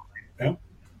general.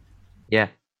 Yeah,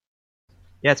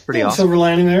 it's pretty awesome. Silver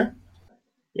lining there.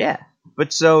 Yeah,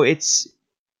 but so it's,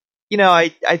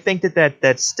 I think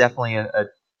that's definitely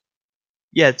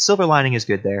silver lining is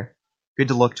good there. Good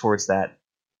to look towards that.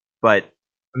 But,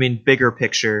 I mean, bigger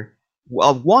picture.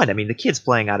 Well, the kid's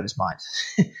playing out of his mind.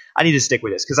 I need to stick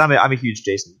with this because I'm a huge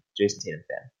Jason Tatum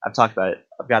fan. I've talked about it.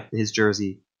 I've got his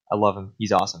jersey. I love him.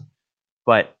 He's awesome.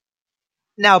 But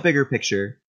now, bigger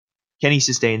picture. Can he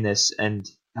sustain this and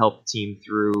help the team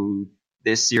through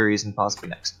this series and possibly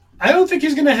next? I don't think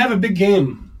he's going to have a big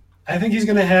game. I think he's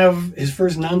going to have his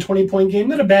first non-20-point game.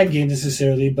 Not a bad game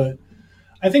necessarily, but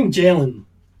I think Jalen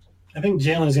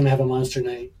is going to have a monster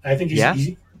night. I think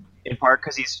he's in part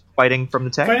because he's fighting from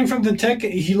the tech.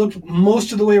 He looked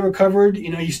most of the way recovered.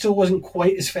 He still wasn't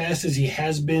quite as fast as he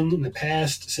has been in the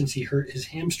past since he hurt his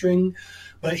hamstring,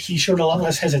 but he showed a lot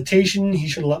less hesitation. He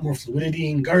showed a lot more fluidity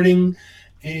in guarding,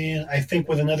 and I think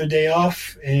with another day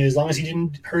off, as long as he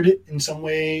didn't hurt it in some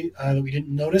way that we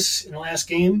didn't notice in the last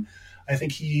game, I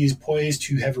think he's poised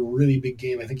to have a really big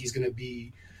game. I think he's going to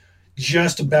be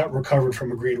just about recovered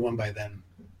from a grade 1 by then.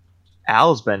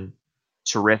 Al's been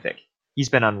terrific. He's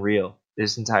been unreal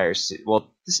this entire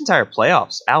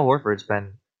playoffs. Al Horford's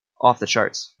been off the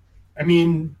charts. I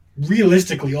mean,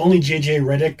 realistically, only JJ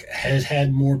Redick has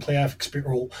had more playoff experience,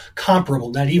 or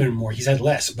comparable, not even more. He's had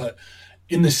less, but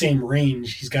in the same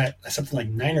range. He's got something like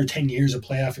 9 or 10 years of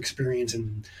playoff experience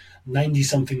and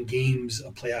 90-something games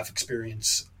of playoff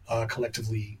experience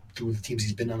collectively through the teams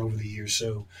he's been on over the years.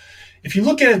 So if you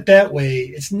look at it that way,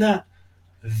 it's not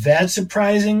that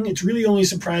surprising. It's really only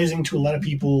surprising to a lot of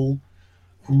people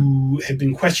who have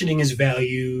been questioning his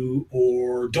value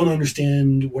or don't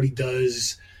understand what he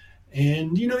does.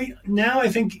 And, now I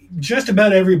think just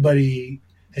about everybody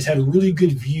has had really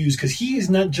good views because he's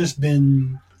not just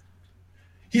been,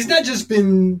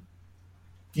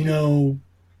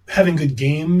 having good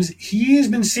games. He has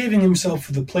been saving himself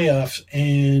for the playoffs,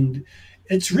 and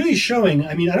it's really showing.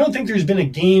 I mean, I don't think there's been a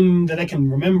game that I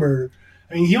can remember.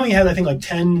 I mean, he only had, I think, like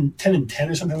 10 and 10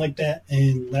 or something like that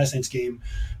in last night's game.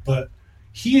 But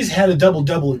he has had a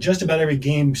double-double in just about every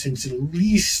game since at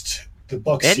least the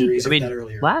Bucks series, if not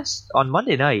earlier. On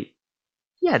Monday night,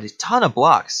 he had a ton of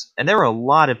blocks. And there were a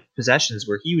lot of possessions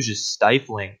where he was just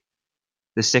stifling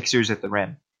the Sixers at the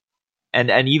rim.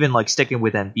 And even, sticking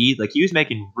with Embiid, he was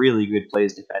making really good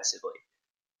plays defensively.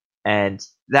 And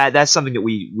that's something that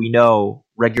we know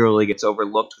regularly gets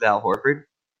overlooked with Al Horford.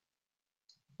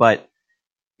 But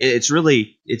it's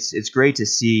great to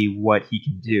see what he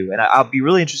can do. And I'll be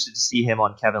really interested to see him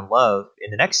on Kevin Love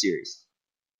in the next series,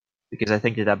 because I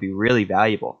think that'd be really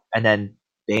valuable. And then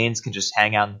Baines can just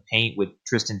hang out in the paint with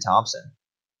Tristan Thompson.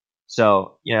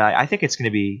 So, I think it's going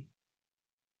to be...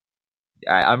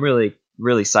 I'm really,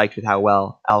 really psyched with how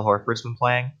well Al Horford's been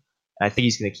playing. And I think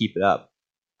he's going to keep it up.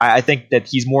 I think that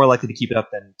he's more likely to keep it up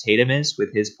than Tatum is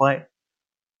with his play.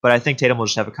 But I think Tatum will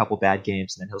just have a couple bad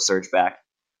games, and then he'll surge back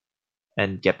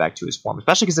and get back to his form,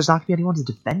 especially because there's not going to be anyone to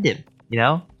defend him,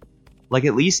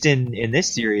 at least in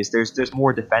this series, there's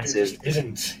more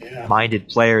defensive-minded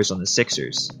players on the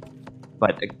Sixers.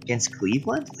 But against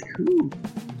Cleveland, who?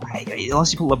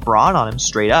 Unless you put LeBron on him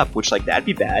straight up, which, that'd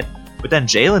be bad. But then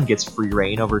Jalen gets free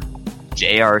reign over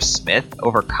J.R. Smith,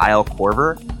 over Kyle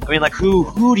Korver. I mean,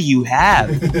 who do you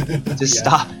have to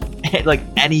stop,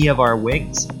 any of our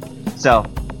wings? So...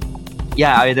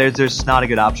 yeah, I mean, there's not a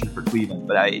good option for Cleveland,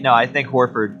 but I think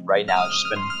Horford right now has just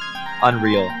been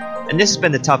unreal, and this has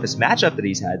been the toughest matchup that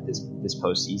he's had this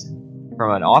postseason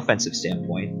from an offensive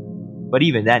standpoint. But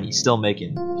even then, he's still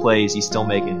making plays. He's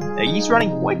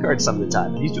running point guard some of the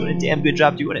time, and he's doing a damn good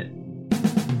job doing it.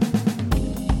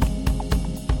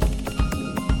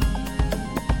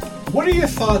 What are your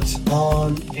thoughts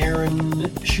on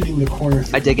Aaron shooting the corner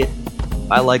three? I dig it.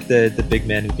 I like the big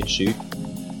man who can shoot,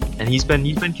 and he's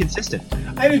been consistent.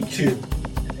 I do too.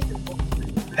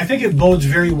 I think it bodes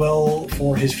very well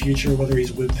for his future, whether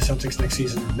he's with the Celtics next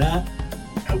season or not.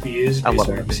 I hope he is, based on what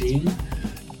I'm seeing.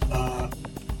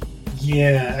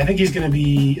 Yeah, I think he's going to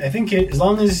be... I think as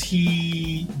long as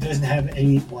he doesn't have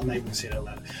any... Well, I'm not even going to say it out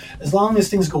loud. As long as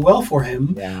things go well for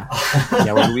him... Yeah,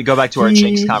 we go back to our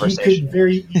Jinx conversation. He could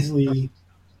very easily...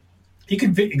 He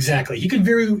could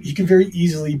very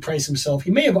easily price himself. He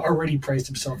may have already priced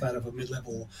himself out of a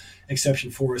mid-level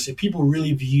exception for us. If people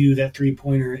really view that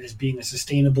three-pointer as being a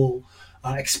sustainable,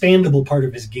 expandable part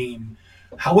of his game.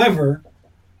 However,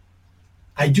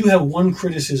 I do have one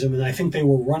criticism, and I think they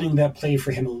were running that play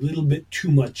for him a little bit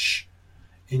too much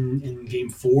in Game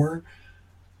 4.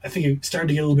 I think it started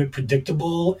to get a little bit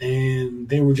predictable, and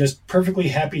they were just perfectly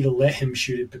happy to let him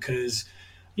shoot it because,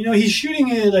 he's shooting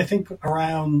it, I think,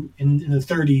 around in the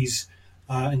 30s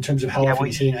in terms of how often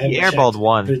he's hitting. He airballed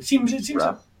one. But it seems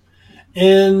rough.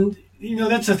 And,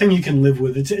 that's the thing you can live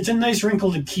with. It's a nice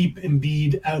wrinkle to keep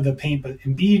Embiid out of the paint, but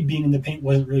Embiid being in the paint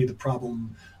wasn't really the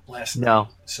problem last night.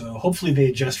 So hopefully they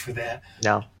adjust for that.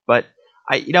 No, but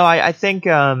I think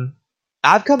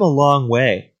I've come a long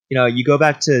way. You go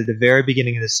back to the very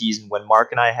beginning of the season when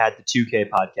Mark and I had the 2K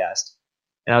podcast,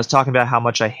 and I was talking about how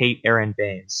much I hate Aaron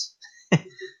Baines,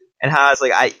 and how I was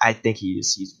like, I think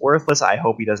he's worthless. I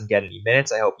hope he doesn't get any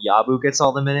minutes. I hope Yabu gets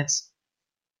all the minutes.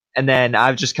 And then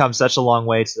I've just come such a long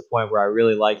way to the point where I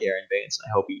really like Aaron Baines, and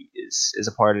I hope he is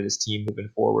a part of this team moving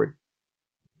forward.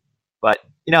 But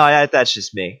that's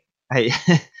just me.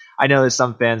 I know that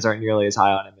some fans aren't nearly as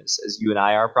high on him as you and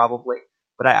I are probably,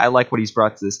 but I like what he's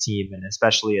brought to this team, and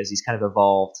especially as he's kind of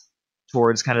evolved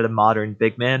towards kind of the modern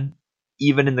big man,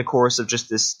 even in the course of just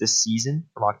this season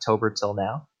from October till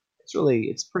now.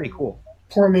 It's pretty cool.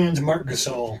 Poor man's Marc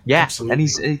Gasol. Yeah, absolutely.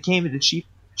 And it came at a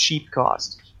cheap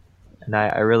cost, and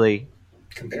I really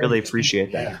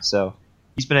appreciate that. Yeah. So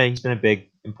he's been a big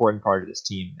important part of this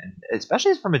team, and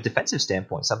especially from a defensive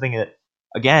standpoint, something that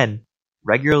again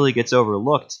regularly gets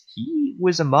overlooked. He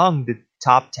was among the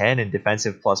top 10 in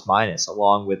defensive plus minus,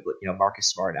 along with Marcus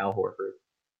Smart and Al Horford.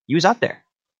 He was up there,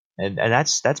 and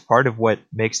that's part of what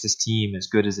makes this team as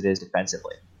good as it is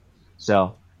defensively.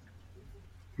 So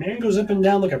man goes up and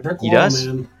down like a brick wall. He does.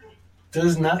 Man.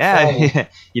 Does not. Yeah,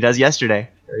 he does yesterday,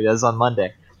 or he does on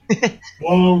Monday.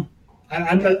 Well,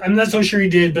 I'm not so sure he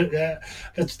did, but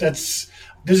that's.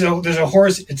 There's a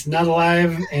horse. It's not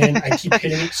alive, and I keep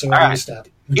hitting it, so I'm going to stop.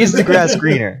 Is the grass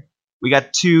greener? We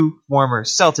got two former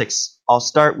Celtics. I'll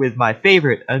start with my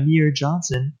favorite, Amir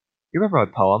Johnson. You remember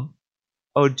my poem,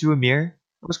 "Ode to Amir"?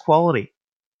 That was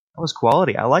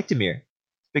quality. I liked Amir.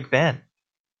 Big fan.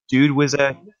 Dude was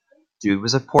a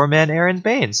poor man, Aaron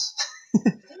Baines.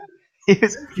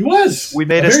 He was. We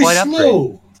made a slight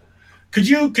upgrade. Could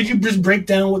you just break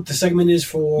down what the segment is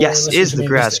for? Yes, is the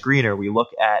grass greener? We look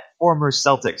at former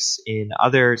Celtics in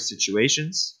other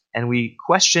situations, and we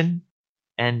question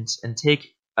and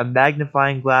take a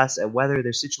magnifying glass at whether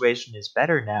their situation is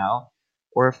better now,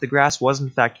 or if the grass was in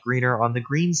fact greener on the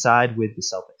green side with the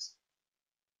Celtics.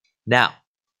 Now,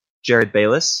 Jared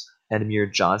Bayless and Amir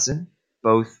Johnson,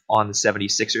 both on the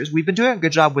 76ers. We've been doing a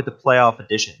good job with the playoff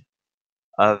edition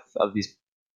of these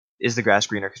Is the Grass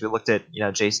Greener, because we looked at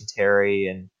Jason Terry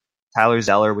and Tyler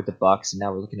Zeller with the Bucks, and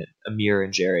now we're looking at Amir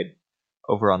and Jared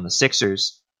over on the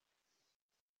Sixers.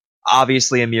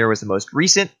 Obviously, Amir was the most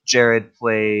recent. Jared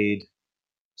played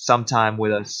sometime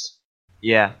with us.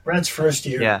 Yeah. Brad's first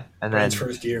year. Yeah, and then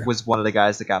was one of the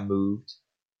guys that got moved.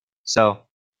 So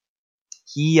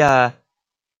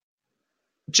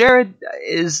Jared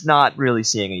is not really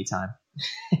seeing any time.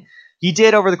 He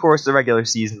did over the course of the regular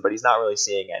season, but he's not really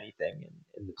seeing anything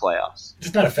in the playoffs.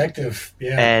 Just not effective.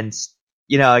 Yeah. And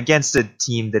against a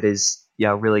team that is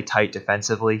really tight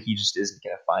defensively, he just isn't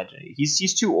going to find any.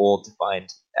 He's too old to find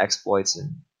exploits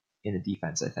in the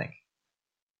defense, I think.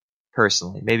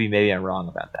 Personally, maybe I'm wrong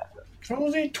about that. What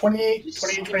was he? 28,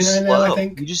 29 now, I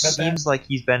think. He just seems like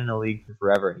he's been in the league for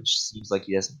forever, and he just seems like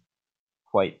he doesn't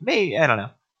quite. Maybe I don't know.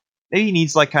 Maybe he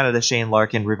needs kind of the Shane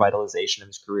Larkin revitalization of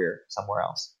his career somewhere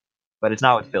else. But it's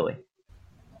not with Philly.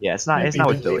 Yeah, it's not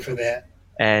with Philly. For that.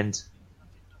 And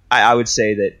I would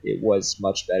say that it was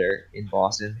much better in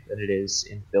Boston than it is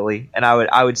in Philly. And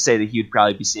I would say that he would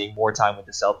probably be seeing more time with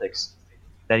the Celtics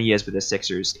than he is with the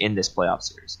Sixers in this playoff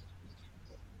series.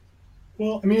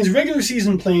 Well, I mean, his regular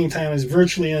season playing time is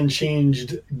virtually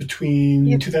unchanged between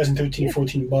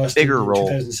 2013-14 Boston Bigger role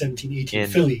and 2017-18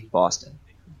 Philly. Boston.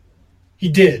 He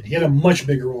did. He had a much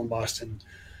bigger role in Boston.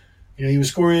 He was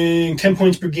scoring 10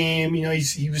 points per game.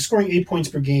 He was scoring 8 points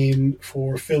per game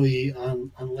for Philly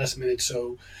on less minutes.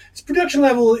 So his production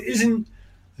level isn't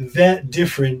that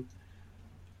different.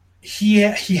 He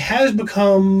has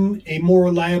become a more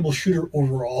reliable shooter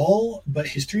overall, but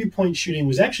his three-point shooting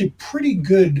was actually pretty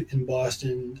good in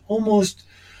Boston, almost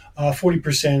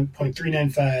 40%,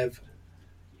 .395.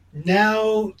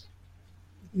 Now,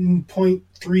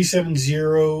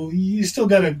 .370. You still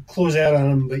got to close out on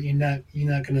him, but you're not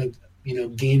going to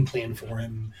game plan for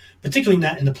him, particularly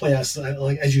not in the playoffs.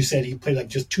 Like as you said, he played like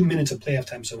just 2 minutes of playoff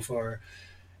time so far,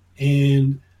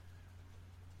 and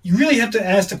you really have to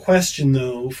ask the question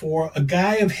though: for a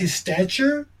guy of his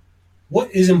stature,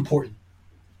 what is important?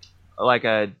 Like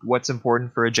what's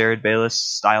important for a Jared Bayless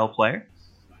style player?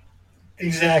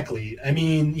 Exactly. I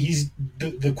mean, he's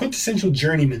the quintessential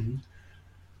journeyman.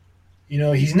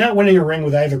 He's not winning a ring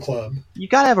with either club. You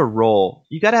gotta have a role.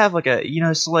 You gotta have like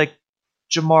so like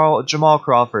Jamal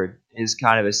Crawford is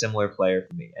kind of a similar player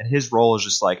for me, and his role is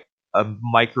just like a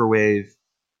microwave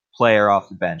player off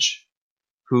the bench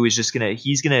who is just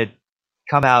he's gonna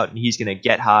come out and he's gonna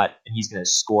get hot and he's gonna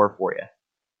score for you.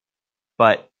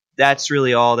 But that's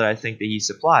really all that I think that he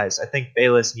supplies. I think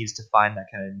Bayless needs to find that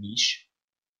kind of niche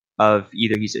of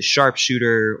either he's a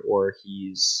sharpshooter or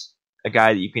he's a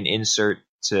guy that you can insert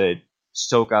to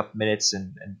soak up minutes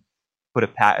and put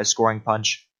a scoring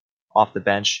punch off the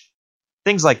bench.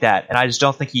 Things like that. And I just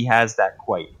don't think he has that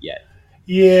quite yet.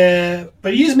 Yeah,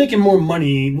 but he is making more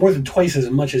money, more than twice as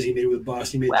much as he made with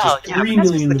Boston. He made just $3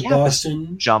 million with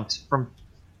Boston. Jumped from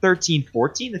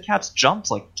 13-14. The Caps jumped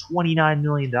like $29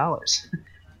 million.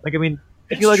 Like, I mean,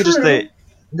 I feel like it's just the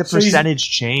percentage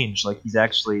change. Like, he's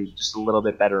actually just a little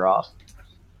bit better off.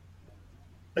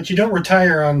 But you don't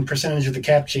retire on percentage of the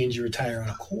cap change. You retire on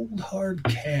a cold, hard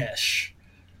cash.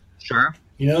 Sure.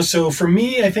 So for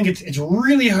me, I think it's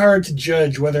really hard to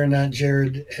judge whether or not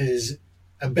Jared is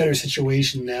a better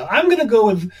situation now. I'm going to go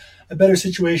with a better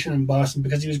situation in Boston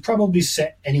because he was probably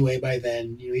set anyway by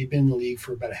then. He'd been in the league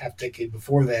for about a half decade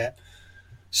before that.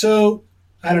 So,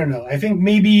 I don't know. I think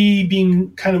maybe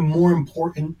being kind of more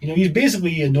important, he's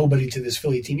basically a nobody to this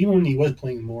Philly team, even when he was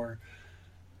playing more,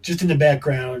 just in the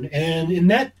background. And in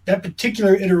that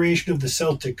particular iteration of the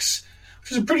Celtics,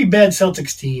 which was a pretty bad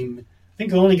Celtics team, I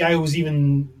think the only guy who was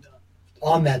even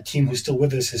on that team who's still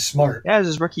with us is Smart. Yeah, it was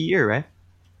his rookie year, right?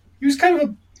 He was kind of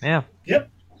a... Yeah. Yep.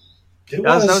 That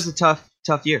was a tough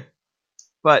year.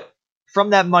 But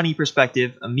from that money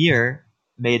perspective, Amir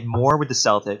made more with the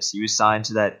Celtics. He was signed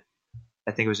to that,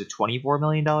 I think it was a $24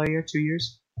 million year, 2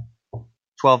 years?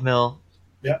 12 mil.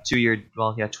 Yeah. 2 year,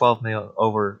 12 mil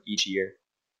over each year.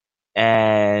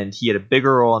 And he had a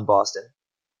bigger role in Boston.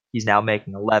 He's now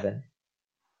making 11.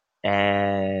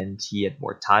 And he had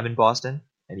more time in Boston,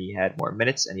 and he had more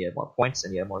minutes, and he had more points,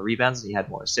 and he had more rebounds, and he had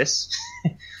more assists.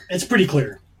 It's pretty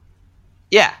clear.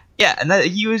 Yeah, and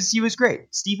he was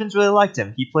great. Stevens really liked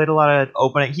him. He played a lot of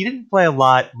opening. He didn't play a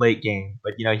lot late game,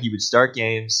 but he would start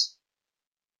games.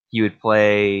 He would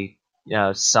play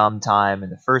some time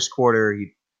in the first quarter.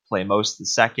 He'd play most of the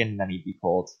second, and then he'd be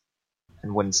pulled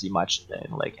and wouldn't see much in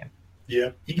the late game.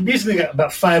 Yeah, he basically got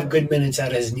about 5 good minutes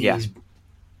out of his knees. Yeah.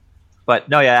 But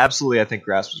no, yeah, absolutely. I think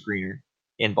grass was greener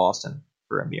in Boston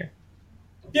for Amir.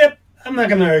 Yep, I'm not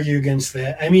going to argue against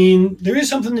that. I mean, there is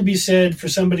something to be said for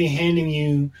somebody handing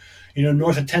you,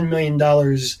 north of $10 million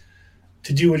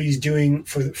to do what he's doing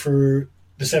for the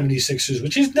 76ers,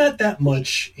 which is not that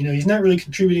much. He's not really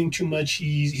contributing too much.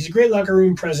 He's a great locker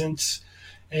room presence,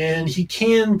 and he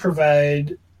can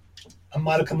provide a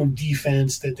modicum of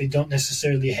defense that they don't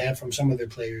necessarily have from some of their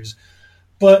players.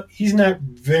 But he's not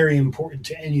very important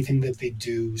to anything that they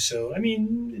do. So, I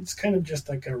mean, it's kind of just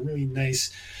like a really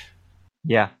nice...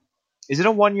 Yeah. Is it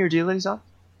a 1-year deal that he's on?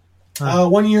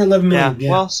 1 year, $11 million. Yeah.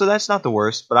 Well, so that's not the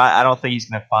worst, but I don't think he's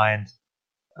going to find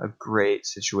a great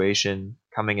situation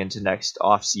coming into next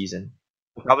off season.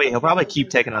 He'll probably keep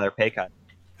taking another pay cut.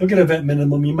 He'll get a vet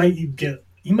minimum. You might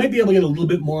be able to get a little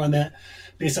bit more on that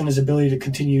based on his ability to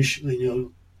continue.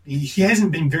 He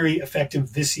hasn't been very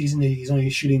effective this season. He's only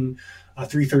shooting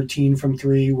 313 from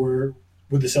three. Where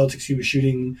with the Celtics, he was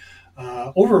shooting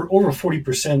over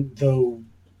 40%. Though,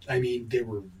 I mean, they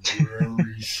were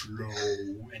very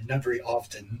slow and not very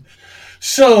often.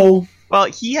 So, well,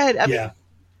 he had.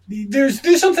 There's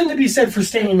something to be said for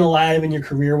staying alive in your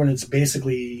career when it's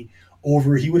basically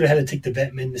over. He would have had to take the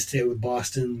vet min to stay with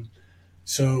Boston.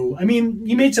 So, I mean,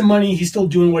 he made some money. He's still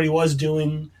doing what he was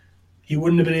doing. He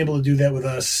wouldn't have been able to do that with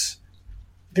us.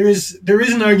 There is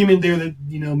an argument there that,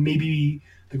 maybe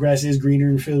the grass is greener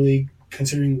in Philly,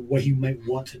 considering what he might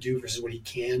want to do versus what he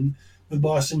can with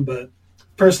Boston. But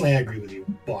personally, I agree with you.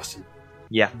 Boston.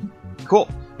 Yeah. Cool.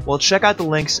 Well, check out the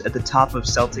links at the top of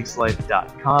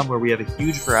CelticsLife.com, where we have a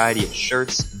huge variety of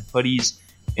shirts and hoodies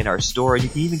in our store. You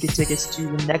can even get tickets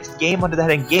to the next game under the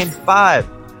heading Game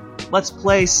 5. Let's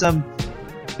play some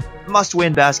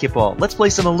must-win basketball. Let's play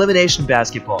some elimination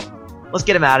basketball. Let's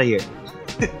get him out of here.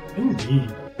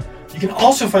 Indeed. You can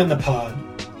also find the pod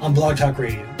on Blog Talk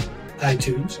Radio,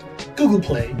 iTunes, Google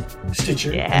Play,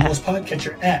 Stitcher, and most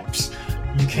podcatcher apps.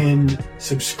 You can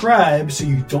subscribe so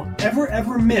you don't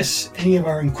ever miss any of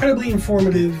our incredibly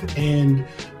informative and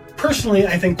personally,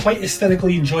 I think, quite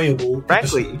aesthetically enjoyable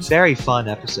Frankly, episodes. very fun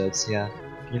episodes, yeah.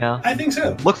 You know? I think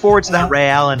so. Look forward to that Ray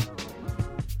Allen,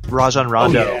 Rajon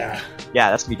Rondo. Oh, yeah. Yeah,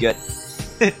 that's going to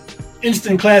be good.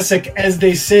 Instant classic, as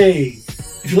they say.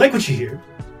 If you like what you hear,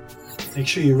 make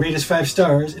sure you rate us 5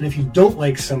 stars. And if you don't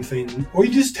like something, or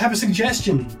you just have a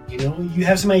suggestion, you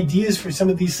have some ideas for some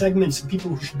of these segments and people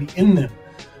who should be in them,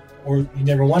 or you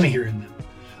never want to hear in them,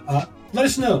 let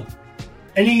us know.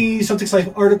 Any Celtics Life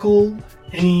article,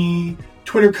 any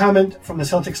Twitter comment from the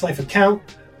Celtics Life account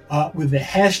with the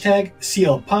hashtag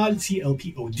CLPod,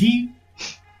 CLPOD,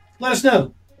 let us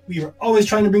know. We are always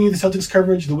trying to bring you the Celtics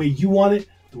coverage the way you want it,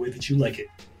 the way that you like it.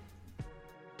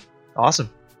 Awesome.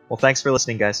 Well, thanks for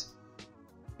listening, guys.